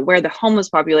figure out where the homeless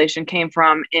population came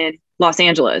from in Los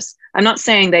Angeles. I'm not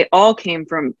saying they all came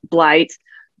from blight,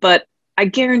 but I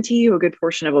guarantee you a good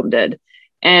portion of them did.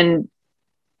 And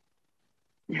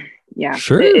yeah,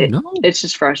 Sure, it's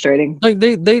just frustrating. Like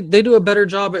they do a better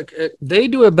job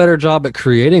at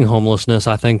creating homelessness,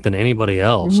 I think, than anybody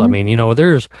else. I mean,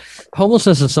 there's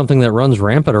homelessness is something that runs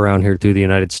rampant around here through the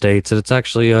United States, and it's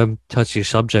actually a touchy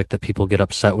subject that people get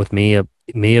upset with me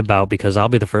about, because I'll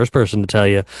be the first person to tell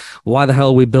you, why the hell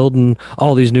are we building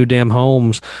all these new damn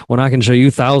homes when I can show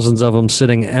you thousands of them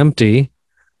sitting empty?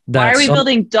 Why are we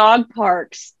building dog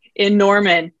parks in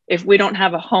Norman if we don't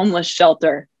have a homeless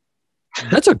shelter?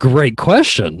 That's a great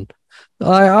question.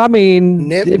 I mean,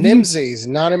 Nimsies,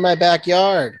 not in my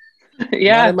backyard.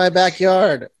 Yeah, not in my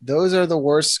backyard. Those are the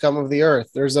worst scum of the earth.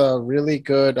 There's a really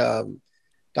good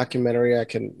documentary I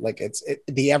can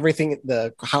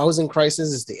the housing crisis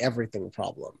is the everything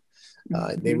problem.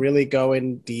 They really go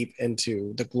in deep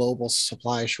into the global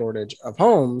supply shortage of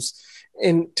homes.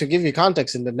 And to give you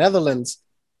context, in the Netherlands,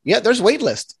 there's wait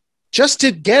list just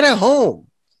to get a home.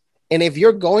 And if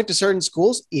you're going to certain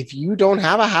schools, if you don't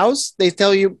have a house, they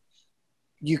tell you,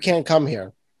 you can't come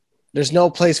here. There's no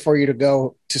place for you to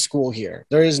go to school here.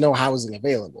 There is no housing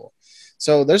available.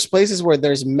 So there's places where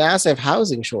there's massive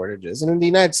housing shortages. And in the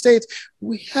United States,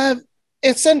 we have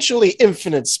essentially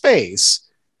infinite space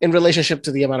in relationship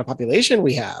to the amount of population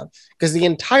we have, because the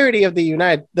entirety of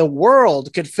the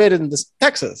world could fit in this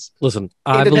Texas. Listen,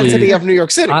 in the density of New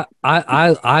York City.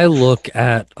 I look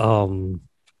at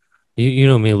you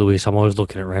know me, Luis. I'm always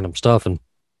looking at random stuff, and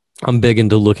I'm big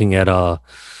into looking at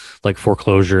like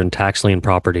foreclosure and tax lien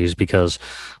properties, because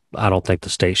I don't think the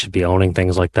state should be owning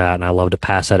things like that, and I love to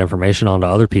pass that information on to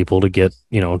other people to get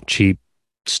cheap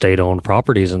state-owned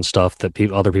properties and stuff that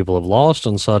other people have lost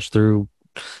and such through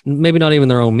maybe not even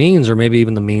their own means, or maybe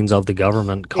even the means of the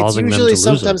government causing them to lose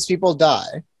it. Sometimes people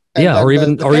die. Or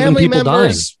even people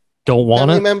dying don't want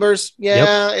family it. members,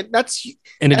 that's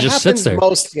and it just sits there.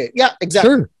 Mostly, exactly.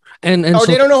 Sure. And so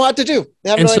they don't know what to do.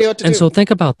 They have no idea what to do. And so think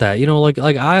about that.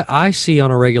 Like I see on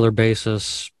a regular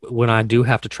basis when I do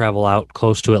have to travel out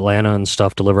close to Atlanta and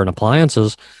stuff, delivering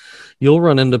appliances, you'll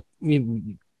run into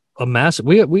a massive.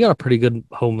 We got a pretty good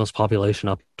homeless population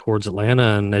up towards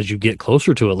Atlanta, and as you get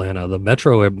closer to Atlanta, the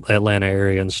metro Atlanta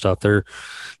area and stuff, they're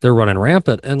running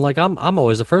rampant. And like I'm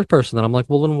always the first person that I'm like,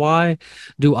 well, then why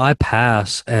do I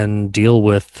pass and deal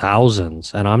with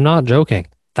thousands? And I'm not joking.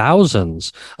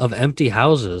 Thousands of empty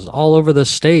houses all over the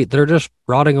state that are just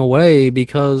rotting away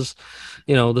because,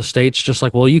 the state's just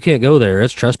like, well, you can't go there.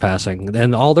 It's trespassing.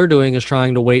 And all they're doing is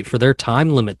trying to wait for their time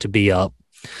limit to be up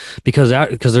because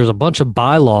there's a bunch of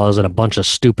bylaws and a bunch of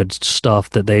stupid stuff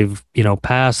that they've,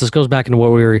 passed. This goes back into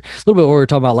what we were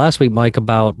talking about last week, Mike,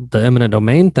 about the eminent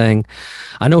domain thing.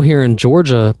 I know here in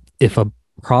Georgia, if a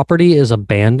property is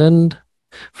abandoned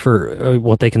for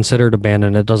what they considered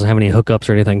abandoned, it doesn't have any hookups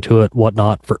or anything to it,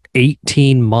 whatnot, for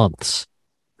 18 months,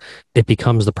 it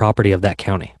becomes the property of that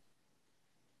county.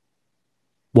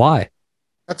 Why?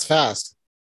 That's fast.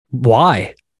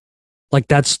 Why? Like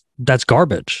that's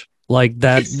garbage. Like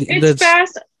that. It's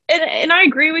fast. And I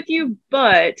agree with you,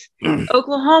 but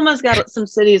Oklahoma's got some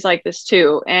cities like this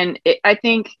too. And I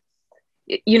think,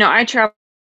 I travel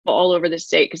all over the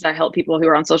state because I help people who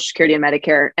are on Social Security and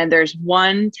Medicare. And there's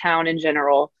one town in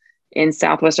general in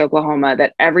Southwest Oklahoma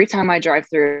that every time I drive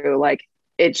through, like,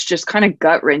 it's just kind of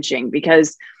gut wrenching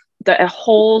because the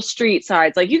whole street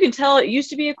sides, like, you can tell it used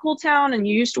to be a cool town and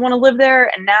you used to want to live there.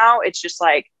 And now it's just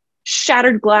like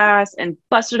shattered glass and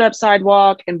busted up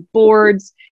sidewalk and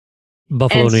boards.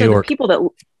 Buffalo, New York. The people that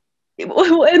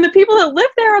live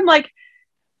there, I'm like,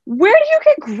 where do you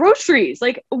get groceries?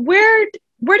 Like, where do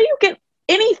you get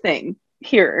anything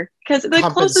here? Because the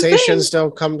compensations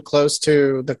don't come close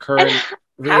to the current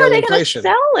how are real they going to inflation.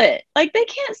 sell it? Like, they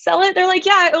can't sell it. They're like,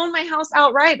 yeah, I own my house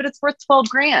outright, but it's worth 12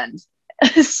 grand.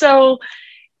 So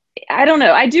I don't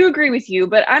know. I do agree with you,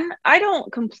 but I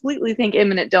don't completely think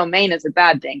eminent domain is a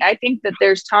bad thing. I think that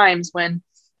there's times when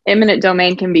eminent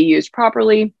domain can be used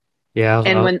properly. Yeah,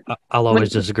 And I'll when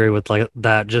always disagree with like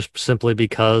that, just simply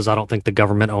because I don't think the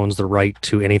government owns the right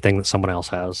to anything that someone else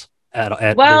has.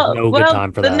 There's no good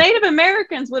time for the that. Native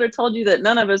Americans would have told you that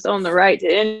none of us own the right to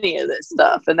any of this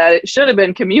stuff, and that it should have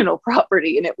been communal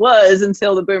property, and it was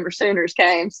until the Boomer Sooners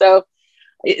came. So,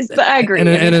 but I agree.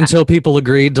 And until people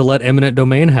agreed to let eminent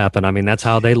domain happen, I mean, that's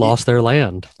how they lost their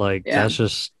land. Like that's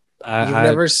just. You've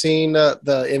never seen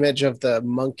the image of the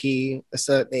monkey,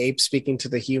 the ape speaking to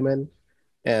the human,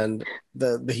 and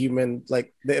the human,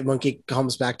 like the monkey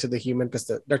comes back to the human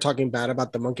because they're talking bad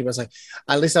about the monkey, but it's like,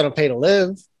 at least I don't pay to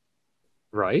live.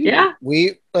 Right. Yeah.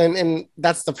 And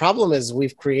that's the problem, is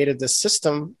we've created this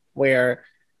system where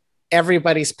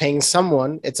everybody's paying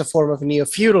someone. It's a form of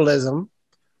neo-feudalism,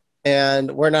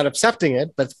 and we're not accepting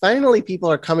it. But finally,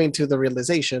 people are coming to the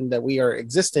realization that we are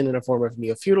existing in a form of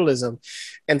neo-feudalism.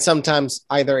 And sometimes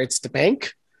either it's the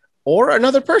bank or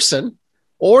another person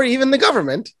or even the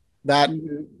government that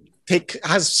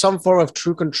has some form of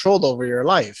true control over your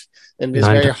life. And it's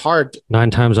very hard.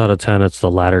 9 times out of 10, it's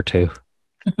the latter two.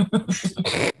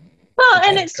 Well,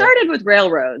 and it started with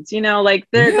railroads, like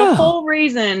the whole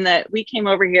reason that we came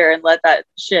over here and let that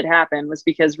shit happen was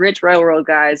because rich railroad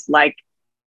guys, like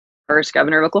first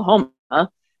governor of Oklahoma,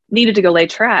 needed to go lay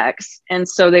tracks. And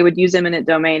so they would use eminent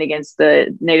domain against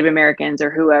the Native Americans or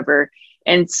whoever.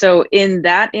 And so in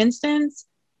that instance,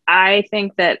 I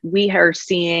think that we are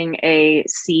seeing a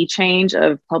sea change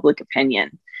of public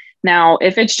opinion. Now,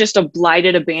 if it's just a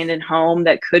blighted, abandoned home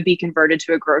that could be converted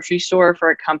to a grocery store for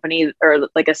a company or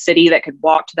like a city that could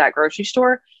walk to that grocery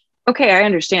store, okay, I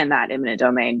understand that eminent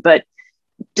domain. But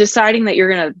deciding that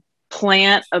you're going to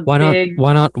plant a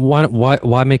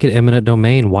why make it eminent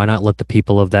domain? Why not let the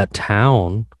people of that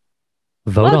town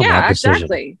vote on that decision?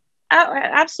 Exactly.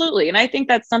 Absolutely. And I think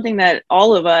that's something that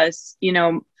all of us,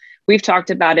 we've talked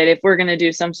about it. If we're going to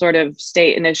do some sort of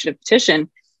state initiative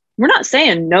petition, we're not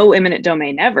saying no eminent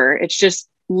domain ever. It's just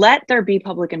let there be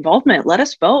public involvement. Let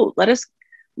us vote.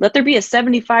 Let there be a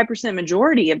 75%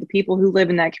 majority of the people who live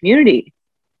in that community.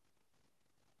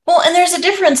 Well, and there's a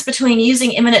difference between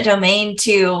using eminent domain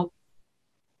to,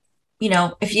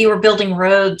 if you were building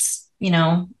roads,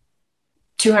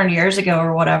 200 years ago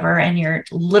or whatever, and you're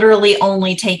literally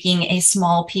only taking a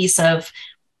small piece of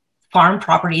farm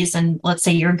properties, and let's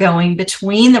say you're going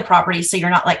between the properties, so you're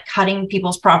not like cutting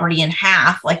people's property in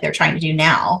half like they're trying to do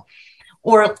now.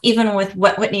 Or even with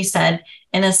what Whitney said,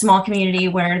 in a small community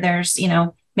where there's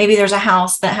maybe there's a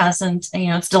house that hasn't,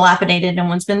 it's dilapidated, no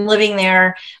one's been living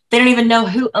there, they don't even know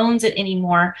who owns it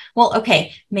anymore. Well,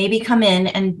 okay, maybe come in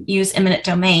and use eminent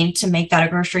domain to make that a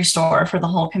grocery store for the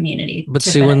whole community. But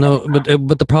see,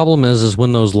 but the problem is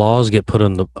when those laws get put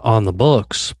on the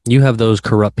books, you have those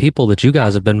corrupt people that you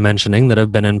guys have been mentioning that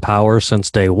have been in power since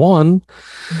day one,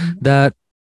 that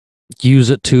use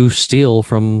it to steal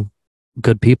from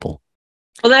good people.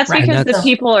 Well, that's because the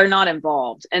people are not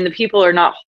involved, and the people are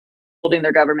not holding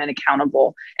their government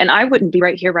accountable. And I wouldn't be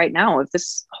right here right now if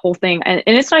this whole thing, and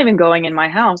it's not even going in my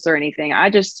house or anything.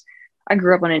 I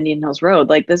grew up on Indian Hills Road.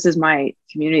 Like, this is my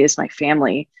community, it's my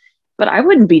family, but I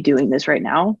wouldn't be doing this right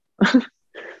now.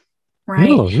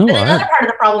 Right. No, another part of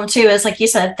the problem too is, like you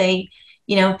said, they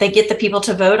get the people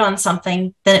to vote on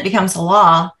something, then it becomes a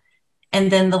law,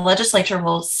 and then the legislature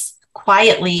will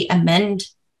quietly amend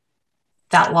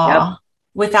that law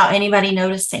without anybody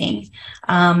noticing.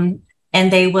 And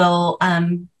they will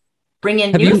bring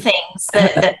in new things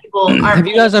that people aren't. Have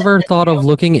you guys ever thought of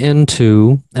looking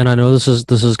into, and I know this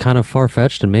is kind of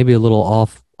far-fetched and maybe a little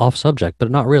off subject, but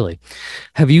not really.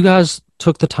 Have you guys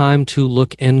took the time to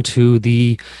look into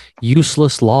the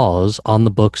useless laws on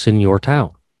the books in your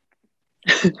town?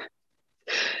 I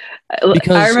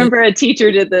remember a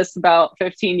teacher did this about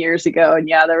 15 years ago, and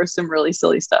there was some really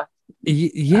silly stuff.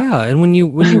 Yeah, and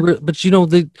but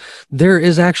there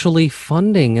is actually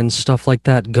funding and stuff like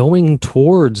that going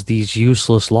towards these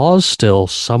useless laws still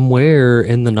somewhere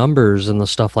in the numbers and the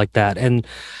stuff like that. And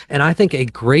I think a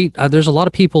great there's a lot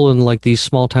of people in like these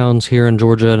small towns here in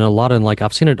Georgia, and a lot in like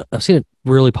I've seen it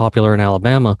really popular in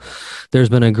Alabama. There's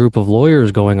been a group of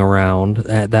lawyers going around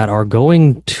that are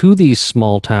going to these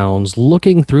small towns,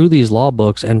 looking through these law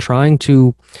books and trying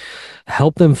to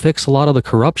help them fix a lot of the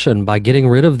corruption by getting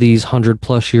rid of these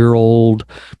 100-plus-year-old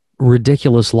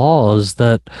ridiculous laws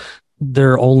that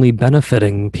they're only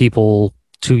benefiting people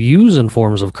to use in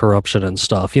forms of corruption and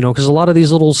stuff, because a lot of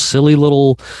these little silly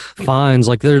little fines,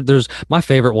 like there's my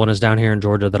favorite one is down here in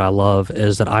Georgia that I love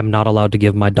is that I'm not allowed to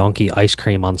give my donkey ice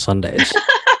cream on Sundays.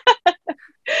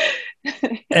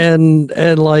 and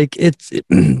like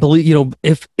believe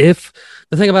if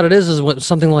the thing about it is when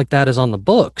something like that is on the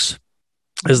books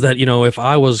is that if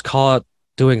I was caught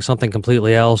doing something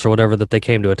completely else or whatever that they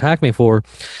came to attack me for,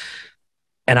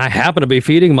 and I happen to be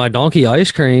feeding my donkey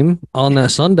ice cream on that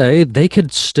Sunday, they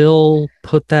could still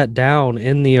put that down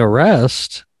in the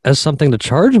arrest as something to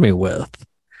charge me with.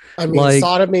 I mean,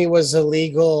 sodomy was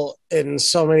illegal in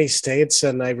so many states,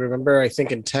 and I remember, I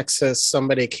think in Texas,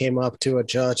 somebody came up to a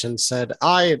judge and said,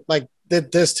 "I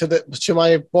did this to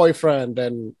my boyfriend,"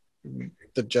 and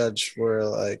the judge were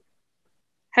like,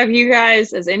 "Have you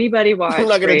guys? Has anybody watched? I'm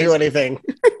not going to do anything."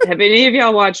 Have any of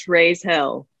y'all watched Raise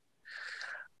Hell?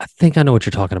 I think I know what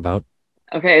you're talking about.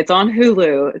 Okay, it's on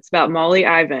Hulu. It's about Molly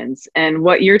Ivins, and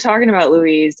what you're talking about,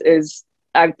 Louise, is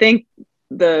I think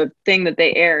the thing that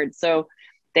they aired. So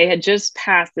they had just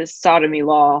passed this sodomy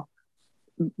law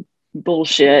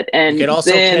bullshit, and you can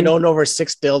also condone over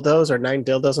 6 dildos or 9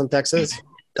 dildos in Texas.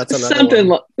 That's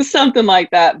another something like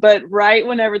that. But right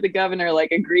whenever the governor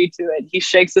agreed to it, he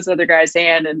shakes this other guy's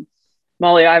hand, and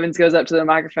Molly Ivins goes up to the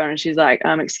microphone and she's like,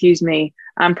 "Excuse me,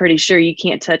 I'm pretty sure you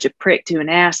can't touch a prick to an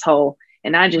asshole,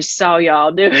 and I just saw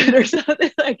y'all do it," or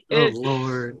something like. Oh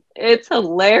Lord, it's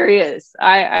hilarious.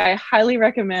 I highly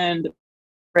recommend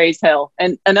Raise Hell.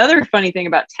 And another funny thing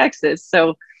about Texas,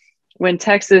 so when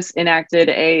Texas enacted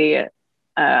a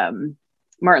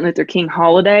Martin Luther King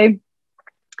holiday,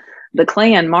 the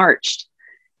Klan marched,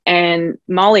 and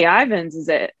Molly Ivins is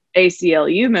an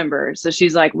ACLU member, so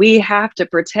she's like, "We have to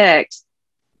protect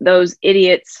those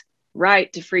idiots'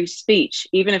 right to free speech,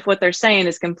 even if what they're saying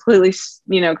is completely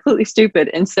stupid."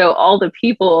 And so all the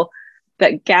people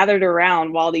that gathered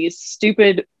around while these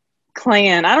stupid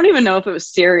Klan, I don't even know if it was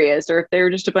serious or if they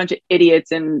were just a bunch of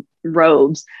idiots in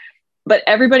robes, but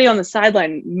everybody on the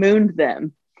sideline mooned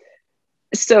them.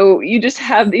 So you just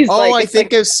have these I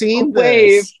think I've seen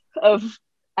wave of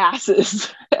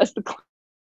asses as the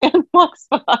Klan walks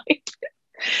by.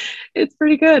 It's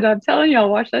pretty good. I'm telling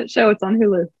y'all, watch that show. It's on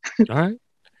Hulu. All right,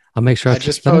 I'll make sure. I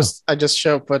just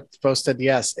posted.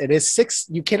 Yes, it is 6.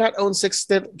 You cannot own 6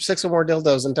 or more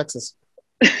dildos in Texas.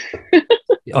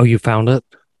 Oh, you found it?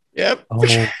 Yep. Oh,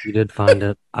 you did find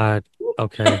it.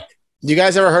 Okay. You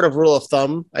guys ever heard of rule of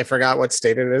thumb? I forgot what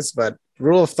state it is, but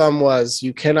rule of thumb was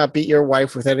you cannot beat your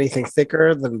wife with anything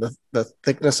thicker than the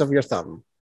thickness of your thumb.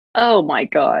 Oh my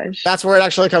gosh. That's where it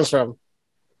actually comes from.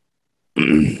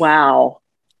 Wow.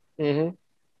 Mm-hmm.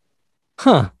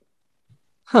 Huh.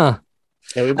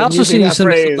 Yeah, I also seen you send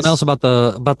me something else about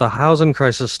the housing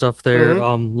crisis stuff there,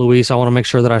 Luis. I want to make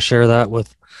sure that I share that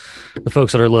with the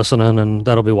folks that are listening and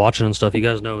that'll be watching and stuff. You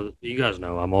guys know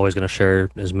I'm always going to share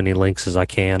as many links as I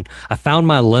can. I found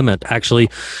my limit actually,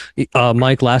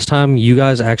 Mike. Last time you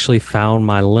guys actually found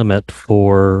my limit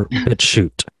for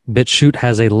BitChute. BitChute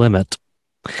has a limit.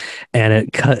 And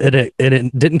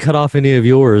it didn't cut off any of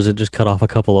yours. It just cut off a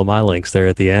couple of my links there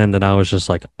at the end. And I was just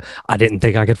like, I didn't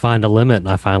think I could find a limit. And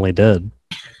I finally did.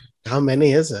 How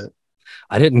many is it?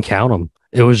 I didn't count them.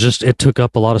 It was just, it took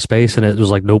up a lot of space and it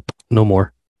was like, nope, no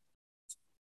more.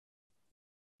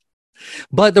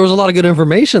 But there was a lot of good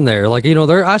information there.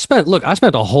 I spent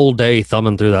a whole day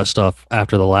thumbing through that stuff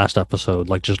after the last episode,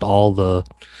 like just all the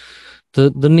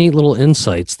neat little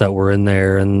insights that were in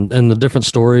there and the different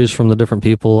stories from the different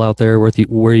people out there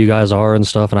where you guys are and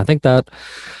stuff. And I think that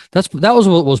was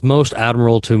what was most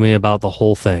admirable to me about the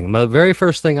whole thing. The very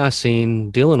first thing I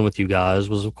seen dealing with you guys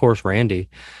was, of course, Randy.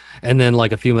 And then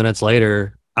a few minutes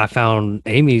later, I found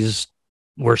Amy's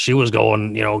where she was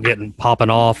going, popping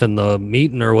off in the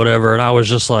meeting or whatever. And I was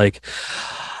just like,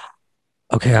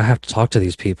 okay, I have to talk to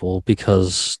these people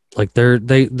because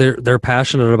they're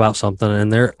passionate about something,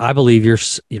 and I believe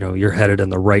you're headed in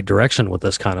the right direction with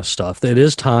this kind of stuff. It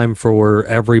is time for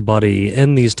everybody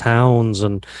in these towns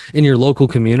and in your local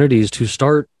communities to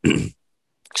start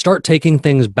taking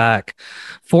things back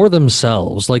for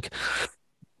themselves.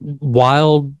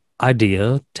 Wild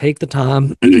idea. Take the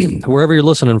time wherever you're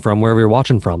listening from, wherever you're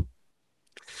watching from.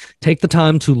 Take the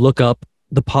time to look up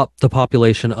the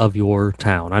population of your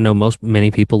town. I know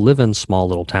many people live in small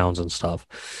little towns and stuff.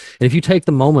 And if you take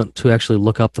the moment to actually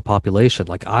look up the population,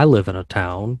 like I live in a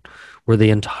town where the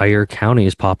entire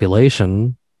county's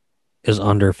population is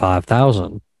under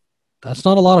 5,000. That's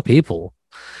not a lot of people.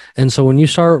 And so when you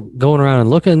start going around and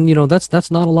looking,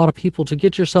 that's not a lot of people to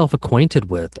get yourself acquainted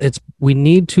with. We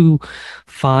need to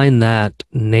find that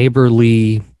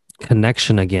neighborly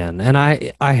connection again. And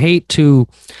I hate to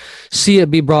see it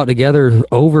be brought together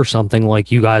over something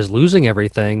like you guys losing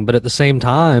everything, but at the same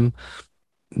time,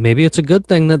 maybe it's a good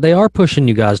thing that they are pushing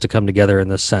you guys to come together in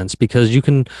this sense, because you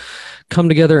can come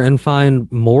together and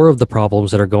find more of the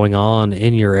problems that are going on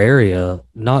in your area,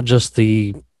 not just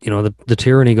the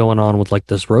tyranny going on with like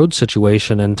this road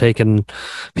situation and taking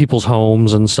people's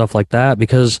homes and stuff like that,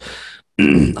 because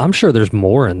I'm sure there's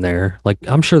more in there. Like,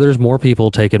 I'm sure there's more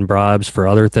people taking bribes for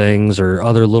other things or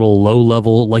other little low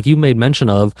level, like you made mention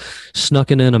of,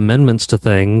 snucking in amendments to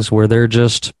things where they're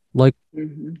just like,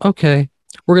 okay,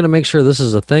 we're going to make sure this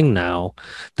is a thing now.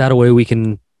 That way we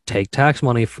can take tax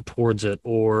money towards it,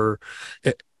 or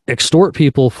extort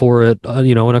people for it,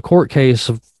 in a court case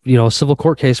of, a civil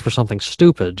court case for something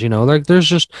stupid. Like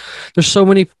there's so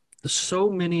many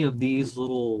of these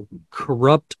little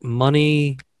corrupt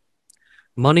money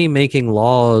making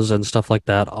laws and stuff like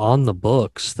that on the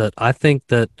books that I think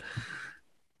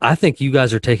you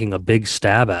guys are taking a big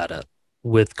stab at it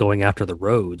with going after the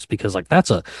roads, because like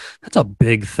that's a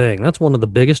big thing. That's one of the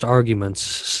biggest arguments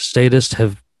statists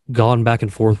have gone back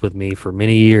and forth with me for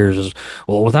many years is,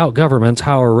 well, without governments,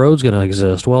 how are roads going to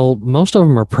exist? Well, most of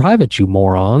them are private, you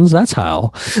morons. That's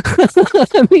how.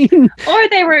 I mean, or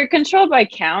they were controlled by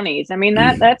counties. I mean,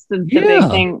 that's the big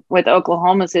thing with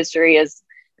Oklahoma's history is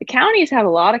the counties have a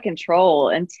lot of control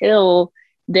until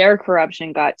their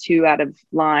corruption got too out of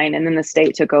line, and then the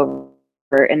state took over.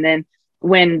 And then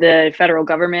when the federal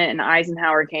government and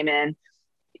Eisenhower came in,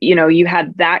 you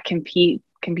had that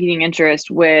competing interest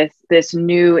with this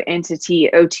new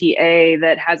entity, OTA,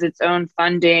 that has its own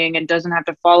funding and doesn't have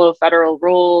to follow federal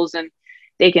rules, and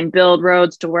they can build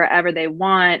roads to wherever they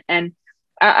want. And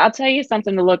I'll tell you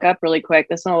something to look up really quick.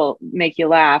 This one will make you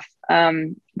laugh.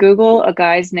 Google a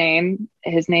guy's name.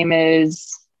 His name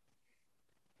is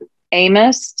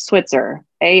Amos Switzer,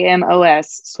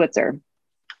 Amos Switzer.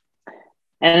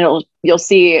 And you'll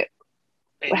see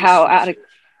how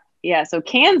so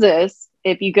Kansas,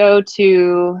 if you go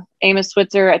to Amos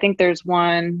Switzer, I think there's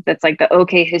one that's like the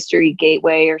OK History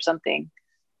Gateway or something.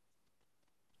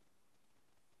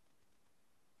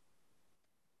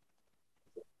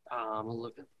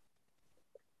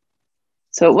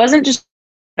 So it wasn't just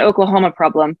an Oklahoma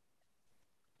problem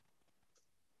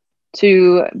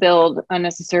to build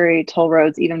unnecessary toll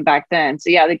roads even back then. So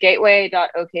yeah, the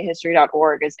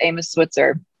gateway.okhistory.org is Amos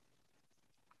Switzer.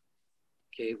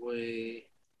 Gateway.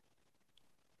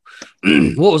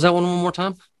 What was that one more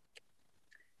time?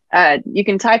 You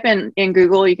can type in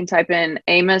Google, you can type in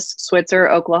Amos Switzer,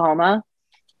 Oklahoma.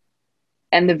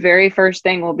 And the very first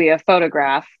thing will be a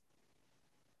photograph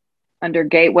under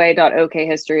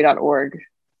gateway.okhistory.org.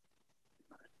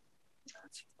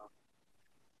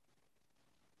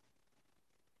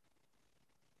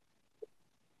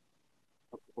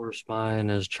 Of course, mine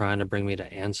is trying to bring me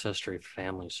to ancestry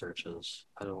family searches.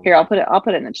 Here, I'll put it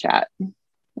in the chat.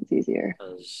 It's easier.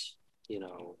 Because,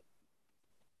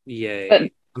 yay.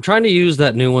 But I'm trying to use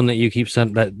that new one that you keep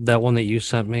sent that one that you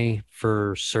sent me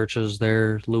for searches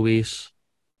there, Luis.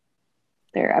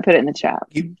 There, I put it in the chat.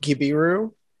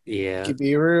 Gibiru? Yeah.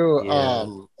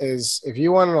 Gibiru is, if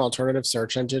you want an alternative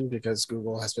search engine, because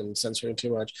Google has been censoring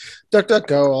too much,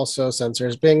 DuckDuckGo also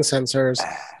censors, Bing censors,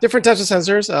 different types of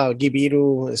censors.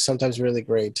 Gibiru is sometimes really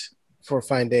great for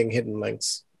finding hidden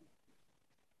links.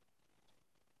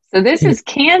 So this is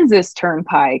Kansas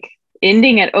Turnpike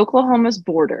ending at Oklahoma's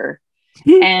border,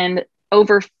 and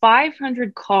over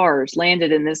 500 cars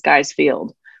landed in this guy's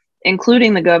field,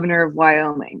 including the governor of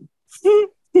Wyoming.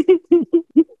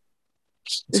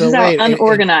 This is how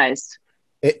unorganized.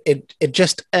 It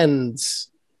just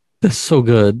ends. That's so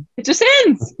good. It just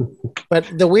ends.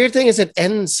 But the weird thing is, it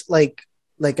ends like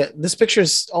this picture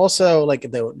is also like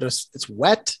it's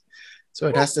wet, so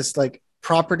it has this like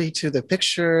property to the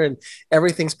picture, and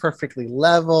everything's perfectly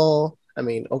level. I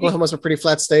mean, Oklahoma's a pretty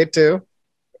flat state too.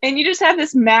 And you just have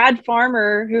this mad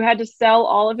farmer who had to sell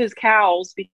all of his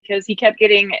cows because he kept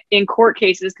getting in court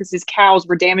cases because his cows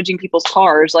were damaging people's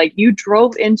cars. Like, you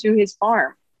drove into his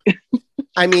farm.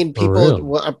 I mean,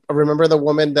 people remember the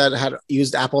woman that had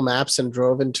used Apple Maps and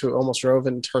almost drove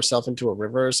herself into a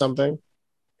river or something.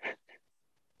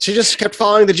 She just kept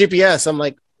following the GPS. I'm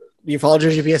like, you followed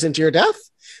your GPS into your death?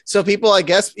 So people, I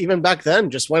guess, even back then,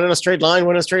 just went in a straight line.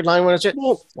 Why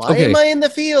am I in the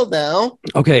field now?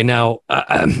 Okay, now,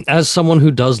 as someone who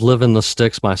does live in the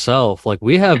sticks myself, like,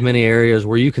 we have many areas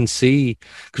where you can see,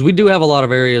 because we do have a lot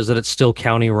of areas that it's still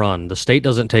county run. The state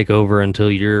doesn't take over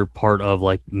until you're part of,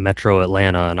 like, Metro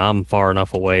Atlanta, and I'm far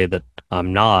enough away that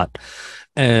I'm not.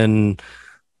 And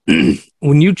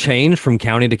when you change from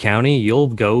county to county, you'll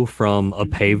go from a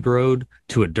paved road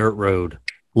to a dirt road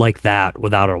like that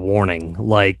without a warning.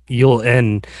 Like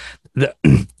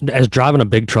as driving a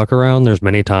big truck around, there's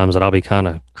many times that I'll be kind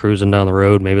of cruising down the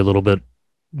road, maybe a little bit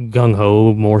gung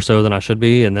ho more so than I should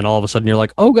be. And then all of a sudden you're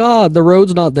like, oh God, the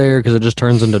road's not there because it just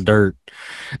turns into dirt.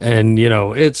 And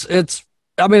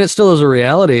I mean, it still is a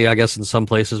reality, I guess, in some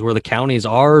places where the counties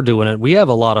are doing it. We have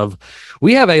a lot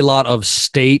of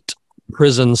state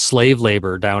prison slave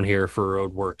labor down here for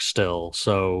road work still.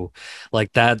 So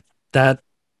like that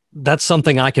that's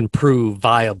something I can prove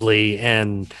viably.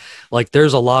 And like,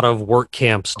 there's a lot of work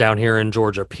camps down here in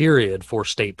Georgia, period, for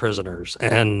state prisoners.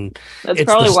 And That's it's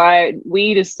probably the why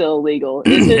weed is still illegal.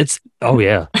 Is it?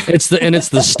 it's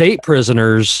the state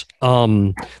prisoners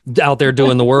out there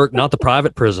doing the work, not the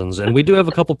private prisons. And we do have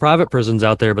a couple private prisons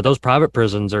out there, but those private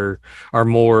prisons are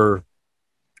more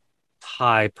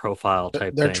high profile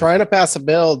type They're thing. trying to pass a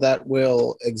bill that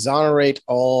will exonerate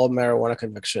all marijuana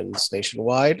convictions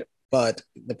nationwide, but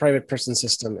the private prison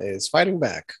system is fighting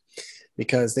back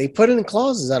because they put in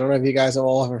clauses. I don't know if you guys have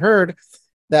all ever heard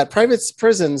that private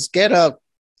prisons get a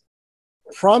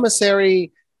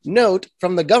promissory note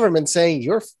from the government saying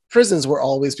your prisons will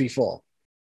always be full.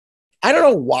 I don't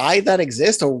know why that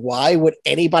exists or why would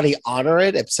anybody honor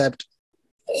it except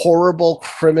horrible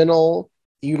criminal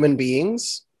human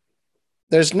beings.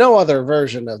 There's no other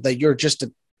version of that. You're just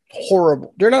a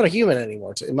horrible. You're not a human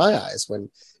anymore, in my eyes. When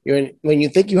you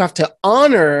think you have to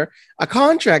honor a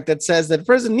contract that says that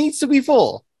prison needs to be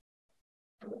full.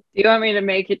 Do you want me to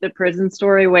make it the prison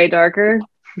story way darker?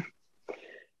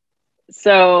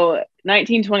 So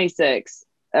 1926.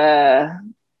 Well,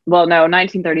 no,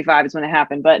 1935 is when it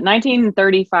happened, but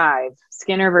 1935,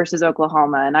 Skinner versus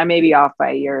Oklahoma, and I may be off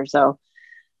by a year or so.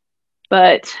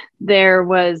 But there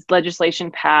was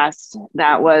legislation passed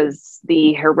that was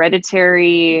the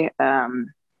hereditary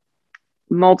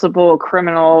multiple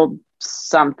criminal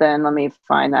something. Let me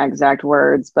find the exact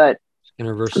words. But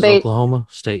Skinner versus Oklahoma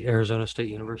State, Arizona State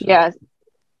University.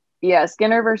 Yeah,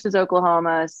 Skinner versus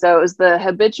Oklahoma. So it was the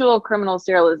Habitual Criminal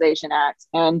Sterilization Act.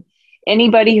 And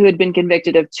anybody who had been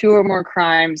convicted of 2 or more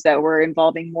crimes that were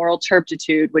involving moral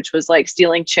turpitude, which was like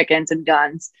stealing chickens and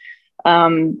guns,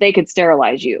 they could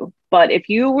sterilize you. But if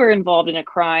you were involved in a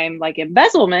crime like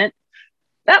embezzlement,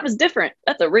 that was different.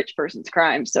 That's a rich person's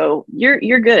crime. So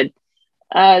you're good.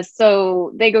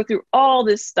 So they go through all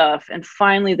this stuff, and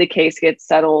finally the case gets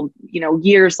settled.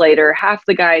 Years later, half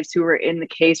the guys who were in the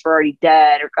case were already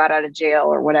dead or got out of jail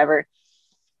or whatever.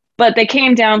 But they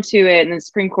came down to it, and the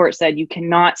Supreme Court said you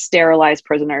cannot sterilize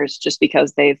prisoners just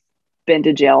because they've been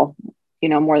to jail,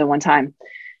 more than one time.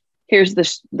 Here's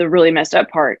the really messed up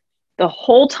part. The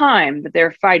whole time that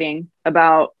they're fighting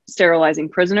about sterilizing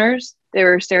prisoners, they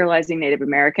were sterilizing Native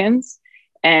Americans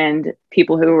and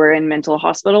people who were in mental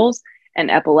hospitals and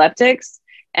epileptics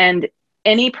and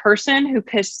any person who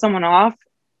pissed someone off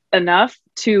enough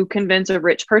to convince a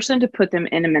rich person to put them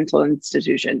in a mental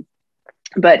institution.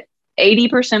 But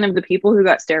 80% of the people who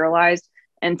got sterilized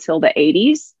until the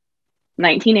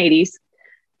 1980s,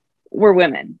 were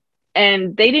women.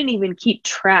 And they didn't even keep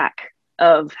track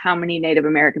of how many Native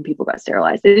American people got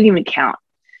sterilized. They didn't even count.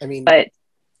 I mean, but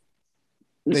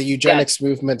the eugenics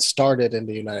movement started in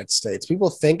the United States. People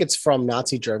think it's from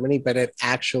Nazi Germany, but it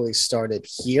actually started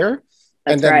here.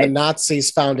 That's and then right. The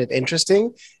Nazis found it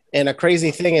interesting. And a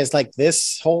crazy thing is like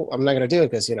this whole, I'm not going to do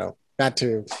it because, not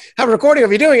to have a recording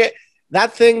of you doing it.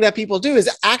 That thing that people do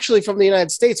is actually from the United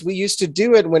States. We used to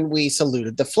do it when we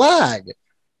saluted the flag.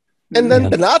 And then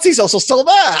the Nazis also stole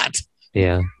that.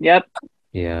 Yeah. Yep.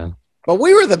 Yeah. But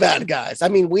we were the bad guys. I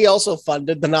mean, we also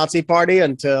funded the Nazi party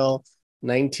until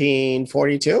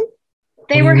 1942.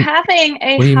 They were having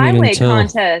a highway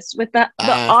contest with the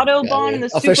Autobahn and the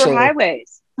super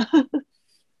highways.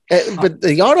 But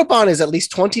the Autobahn is at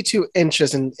least 22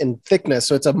 inches in thickness,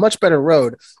 so it's a much better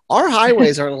road. Our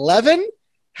highways are 11,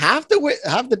 half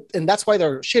the, and that's why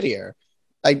they're shittier.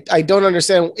 I don't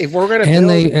understand if we're gonna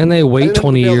and they wait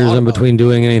 20 years in between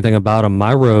doing anything about them.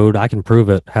 My road, I can prove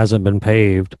it, hasn't been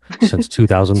paved since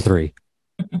 2003.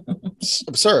 It's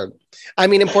absurd. I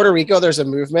mean, in Puerto Rico, there's a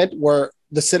movement where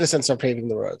the citizens are paving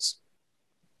the roads.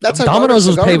 That's how Domino's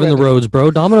was paving the roads, bro.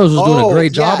 Domino's was doing a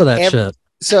great job of that shit.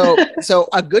 So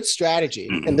a good strategy,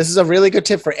 and this is a really good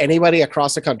tip for anybody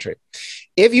across the country.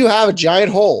 If you have a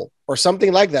giant hole or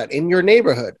something like that in your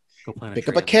neighborhood, pick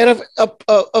up a can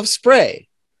of spray.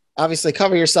 Obviously,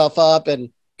 cover yourself up and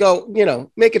go,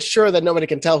 make it sure that nobody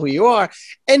can tell who you are,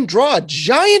 and draw a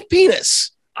giant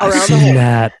penis around the hole.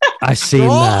 I seen that.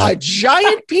 Draw a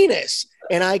giant penis,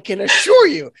 and I can assure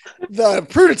you, the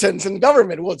Puritans in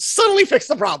government will suddenly fix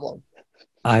the problem.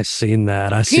 I seen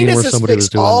that. I seen where somebody was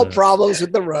doing all that. Problems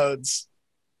with the roads.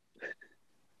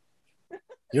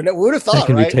 You know, who would have That thought,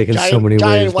 can be right? taken so Giant, many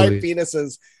giant ways, white Louis.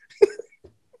 penises.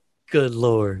 Good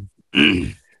Lord.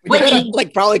 We Whitney. gotta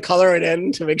like probably color it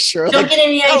in to make sure. Don't like, get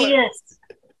any color- ideas.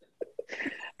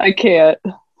 I can't.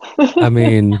 I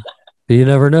mean, you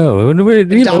never know. You know,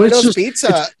 it's Domino's just, Pizza.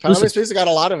 listen, Domino's Pizza got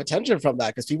a lot of attention from that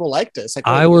because people liked it. It's like,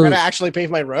 I wait, you're was- gonna actually pave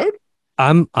my road?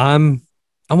 I'm one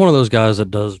of those guys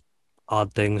that does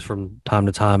odd things from time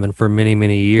to time, and for many,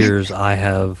 many years I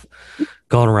have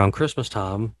gone around Christmas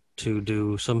time to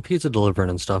do some pizza delivering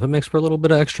and stuff. It makes for a little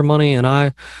bit of extra money, and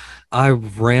I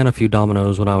ran a few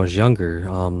Domino's when I was younger.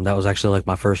 That was actually like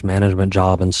my first management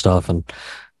job and stuff. And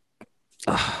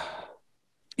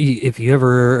if you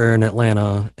ever are in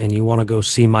Atlanta and you want to go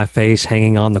see my face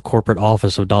hanging on the corporate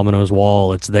office of Domino's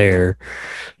wall, it's there,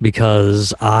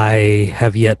 because I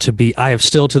have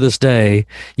still to this day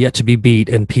yet to be beat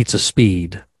in pizza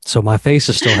speed. So my face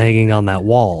is still hanging on that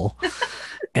wall.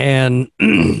 And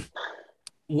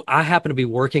I happened to be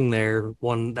working there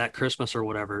that Christmas or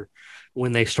whatever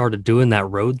when they started doing that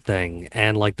road thing,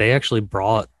 and like they actually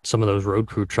brought some of those road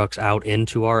crew trucks out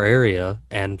into our area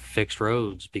and fixed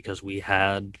roads because we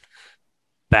had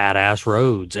badass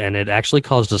roads, and it actually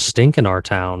caused a stink in our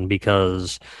town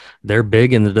because they're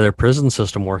big into their prison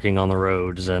system working on the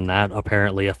roads, and that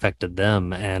apparently affected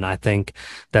them. And I think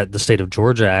that the state of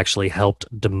Georgia actually helped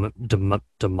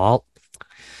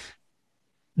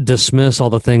dismiss all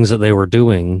the things that they were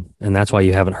doing, and that's why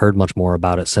you haven't heard much more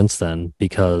about it since then,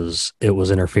 because it was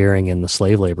interfering in the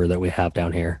slave labor that we have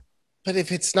down here. But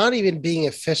if it's not even being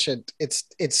efficient,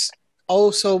 it's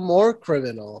also more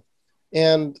criminal.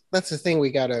 And that's the thing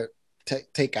we gotta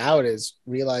take out is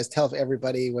tell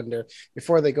everybody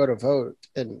before they go to vote,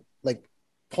 and like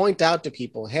point out to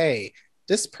people, hey,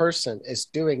 this person is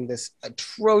doing this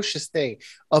atrocious thing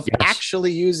of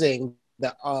actually using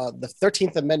the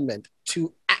 13th Amendment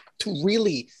to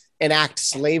really enact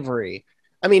slavery.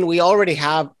 I mean, we already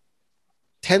have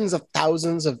tens of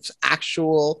thousands of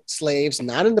actual slaves,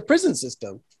 not in the prison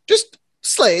system, just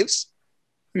slaves.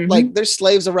 Mm-hmm. Like there's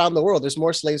slaves around the world. There's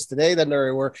more slaves today than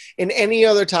there were in any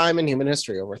other time in human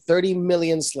history. Over 30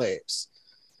 million slaves.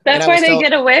 That's why they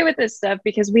get away with this stuff,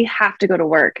 because we have to go to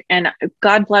work. And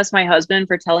God bless my husband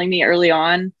for telling me early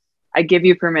on, I give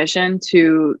you permission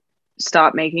to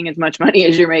stop making as much money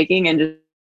as you're making and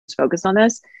just focus on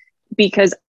this,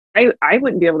 because I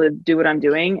wouldn't be able to do what I'm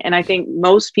doing. And I think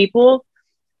most people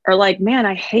are like, man,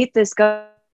 I hate this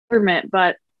government,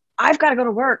 but I've got to go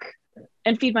to work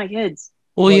and feed my kids.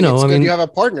 Well, you know, I mean, you have a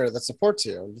partner that supports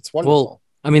you. It's wonderful. Well,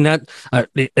 I mean, that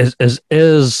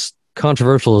as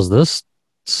controversial as this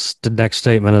next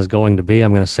statement is going to be,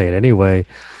 I'm going to say it anyway.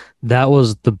 That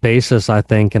was the basis, I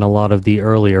think, in a lot of the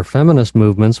earlier feminist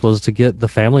movements, was to get the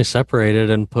family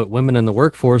separated and put women in the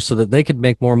workforce so that they could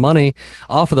make more money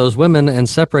off of those women and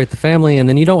separate the family. And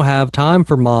then you don't have time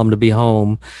for mom to be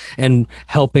home and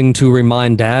helping to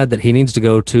remind dad that he needs to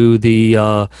go to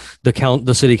the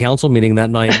city council meeting that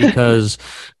night because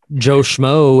Joe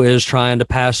Schmo is trying to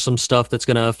pass some stuff that's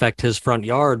going to affect his front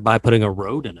yard by putting a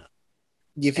road in it.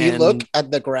 If you look at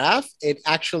the graph, it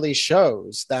actually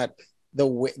shows that the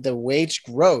wage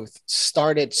growth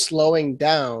started slowing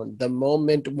down the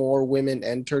moment more women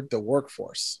entered the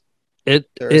workforce.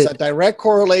 There's a direct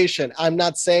correlation. I'm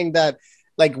not saying that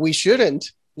like we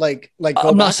shouldn't like go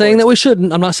I'm not saying that we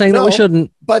shouldn't. I'm not saying that we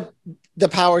shouldn't. But the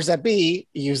powers that be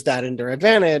use that in their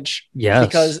advantage. Yes.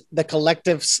 Because the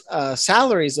collective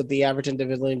salaries of the average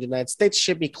individual in the United States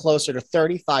should be closer to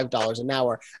 $35 an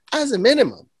hour as a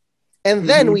minimum. And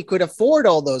then we could afford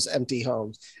all those empty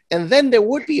homes. And then there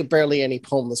would be barely any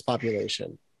homeless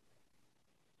population.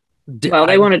 Well,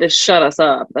 they wanted to shut us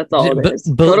up. That's all it is.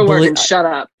 Go to work and shut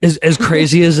up. As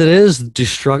crazy as it is,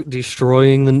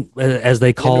 destroying as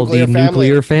they call the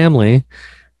nuclear family,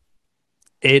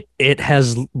 it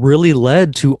has really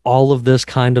led to all of this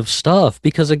kind of stuff.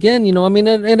 Because again, you know, I mean,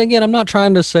 and again, I'm not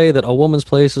trying to say that a woman's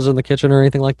place is in the kitchen or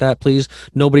anything like that. Please,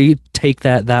 nobody take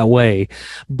that way.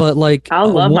 But like, I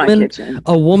love my kitchen.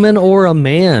 A woman or a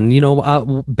man, you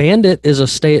know, Bandit is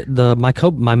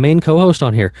my main co-host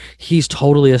on here. He's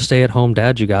totally a stay-at-home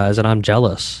dad, you guys, and I'm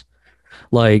jealous.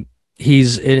 Like,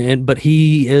 but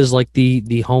he is like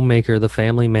the homemaker, the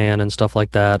family man, and stuff like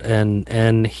that,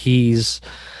 and he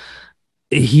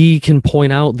can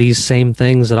point out these same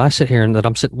things that I sit here and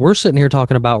we're sitting here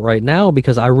talking about right now,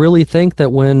 because I really think that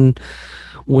when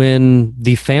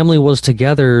the family was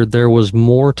together, there was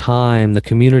more time, the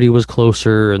community was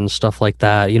closer and stuff like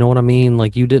that. You know what I mean?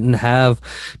 Like, you didn't have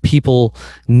people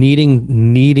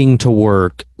needing to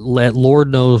work at Lord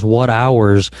knows what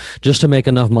hours just to make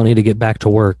enough money to get back to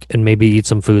work and maybe eat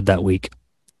some food that week.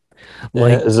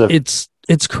 Like, it's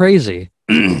crazy.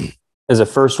 as a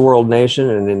first world nation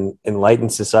and in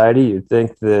enlightened society, you'd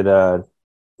think that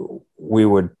we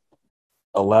would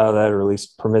allow that, or at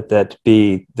least permit that to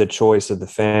be the choice of the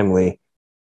family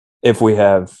if we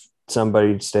have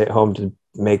somebody to stay at home to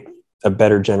make a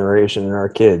better generation in our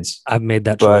kids. I've made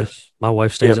that But- choice. My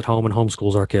wife stays at home and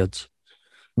homeschools our kids.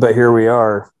 But here we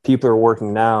are. People are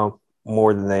working now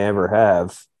more than they ever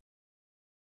have.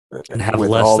 And have with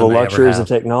less all the than they ever luxuries of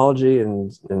have. technology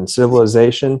and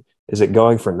civilization. Is it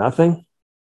going for nothing?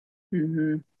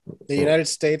 Mm-hmm. The United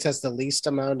States has the least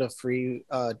amount of free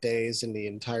days in the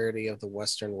entirety of the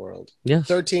Western world. Yes.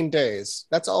 13 days.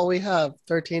 That's all we have.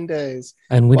 13 days.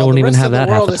 And we While don't the even rest have of the that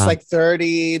half world the is time. like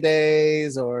 30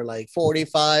 days or like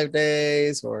 45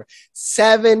 days or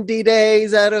 70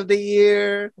 days out of the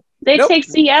year. They Nope. take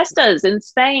siestas in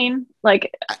Spain.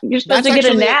 Like, you're supposed That's to get a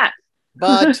actually- nap.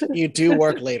 But you do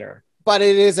work later. But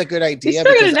it is a good You idea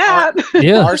still get a because our, nap.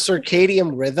 Yeah. our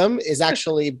circadian rhythm is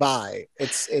actually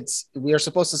we are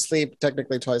supposed to sleep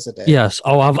technically twice a day. Yes.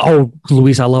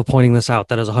 Luis, I love pointing this out.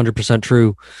 That is 100%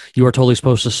 true. You are totally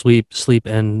supposed to sleep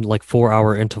in like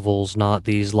 4-hour intervals, not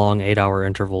these long 8-hour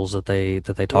intervals that they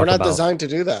talk We're not about. designed to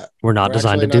do that. We're not We're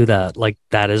designed to actually do that. Like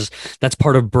that's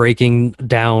part of breaking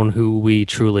down who we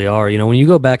truly are. You know, when you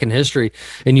go back in history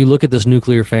and you look at this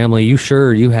nuclear family, you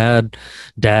had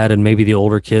dad and maybe the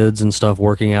older kids and stuff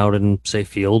working out in say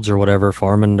fields or whatever,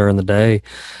 farming during the day.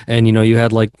 And you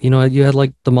had like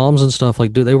the moms and stuff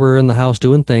like they were in the house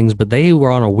doing things, but they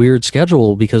were on a weird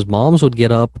schedule because moms would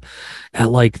get up at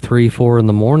like 3-4 in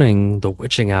the morning, the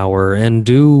witching hour, and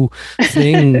do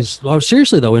things. Well,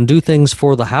 seriously though, and do things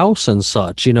for the house and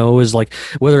such, is like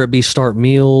whether it be start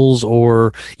meals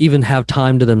or even have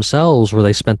time to themselves where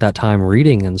they spent that time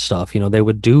reading and stuff. They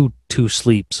would do 2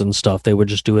 sleeps and stuff. They would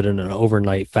just do it in an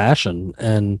overnight fashion.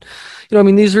 And I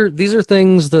mean, these are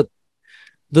things that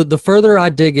the further I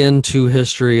dig into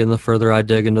history and the further I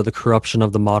dig into the corruption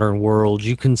of the modern world,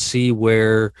 you can see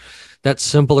where that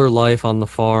simpler life on the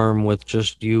farm with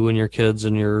just you and your kids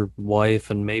and your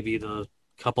wife and maybe the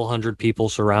couple hundred people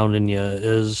surrounding you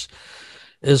is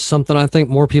something I think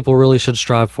more people really should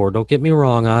strive for. Don't get me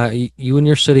wrong. You and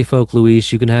your city folk,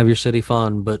 Luis, you can have your city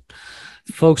fun, but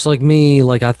folks like me,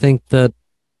 like I think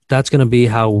that's going to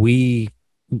be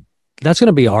that's going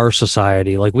to be our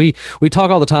society. Like we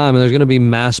talk all the time, and there's going to be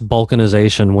mass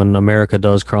balkanization when America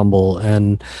does crumble.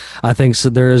 And I think so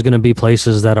there is going to be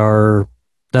places that are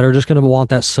just going to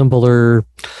want that simpler,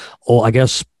 I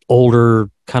guess, older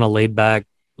kind of laid back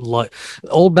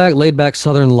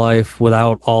Southern life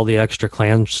without all the extra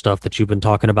clan stuff that you've been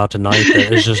talking about tonight.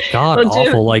 That is just god Well, Jim-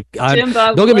 awful. Like Jim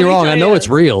Bob, don't get me let wrong, tell I know you- it's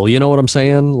real. You know what I'm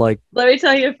saying? Like Let me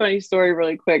tell you a funny story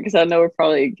really quick because I know we're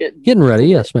probably getting ready.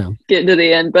 Yes, ma'am. getting to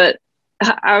the end. But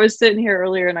I was sitting here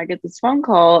earlier and I get this phone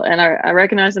call and I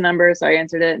recognize the number, so I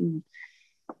answered it. And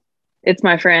it's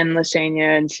my friend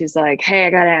Lashania, and she's like, "Hey, I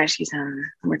gotta ask you something."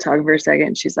 And we're talking for a second.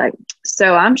 And she's like,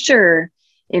 "So I'm sure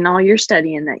in all your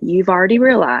studying that you've already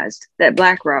realized that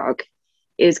Black Rock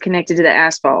is connected to the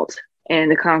asphalt and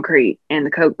the concrete and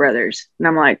the Koch brothers." And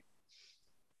I'm like,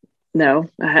 "No,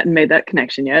 I hadn't made that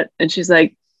connection yet." And she's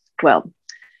like, "Well,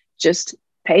 just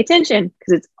pay attention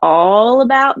because it's all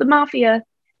about the mafia.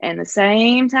 And the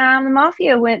same time the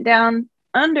mafia went down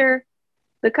under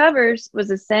the covers was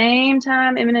the same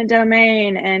time eminent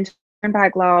domain and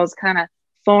turnpike laws kind of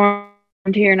formed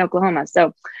here in Oklahoma.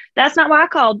 So that's not why I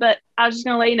called, but I was just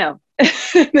going to let you know."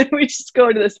 And then we just go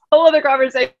into this whole other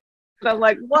conversation. I'm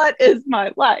like, what is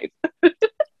my life?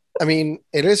 I mean,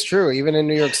 it is true. Even in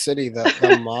New York City, the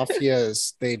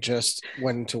mafias, they just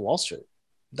went into Wall Street.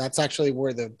 That's actually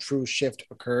where the true shift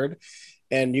occurred.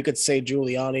 And you could say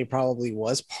Giuliani probably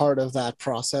was part of that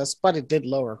process, but it did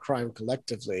lower crime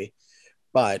collectively.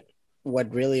 But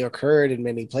what really occurred in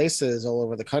many places all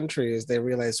over the country is they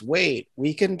realized, wait,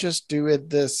 we can just do it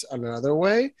this another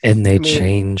way. And they I mean-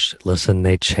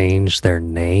 they changed their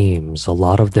names. A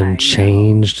lot of I them know.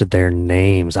 changed their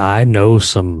names. I know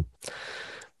some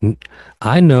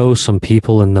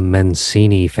people in the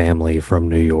Mancini family from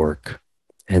New York.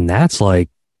 And that's like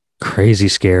crazy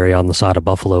scary on the side of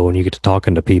Buffalo when you get to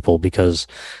talking to people because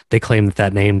they claim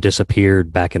that name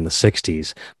disappeared back in the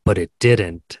 60s, but it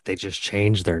didn't. They just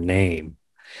changed their name.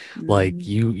 Like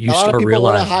you a lot of start people want to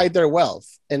realizing hide their wealth.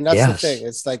 And that's Yes. the thing.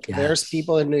 It's like Yes. there's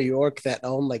people in New York that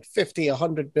own like 50,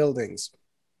 100 buildings.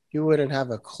 You wouldn't have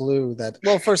a clue that.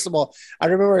 Well, first of all, I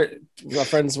remember my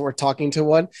friends were talking to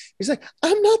one. He's like,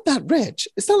 "I'm not that rich.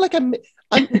 It's not like I'm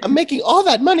making all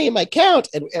that money in my account."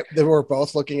 And they were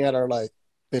both looking at her like,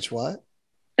 "Bitch, what?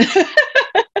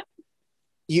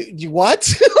 you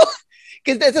what?"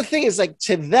 Because that's the thing is like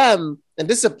to them,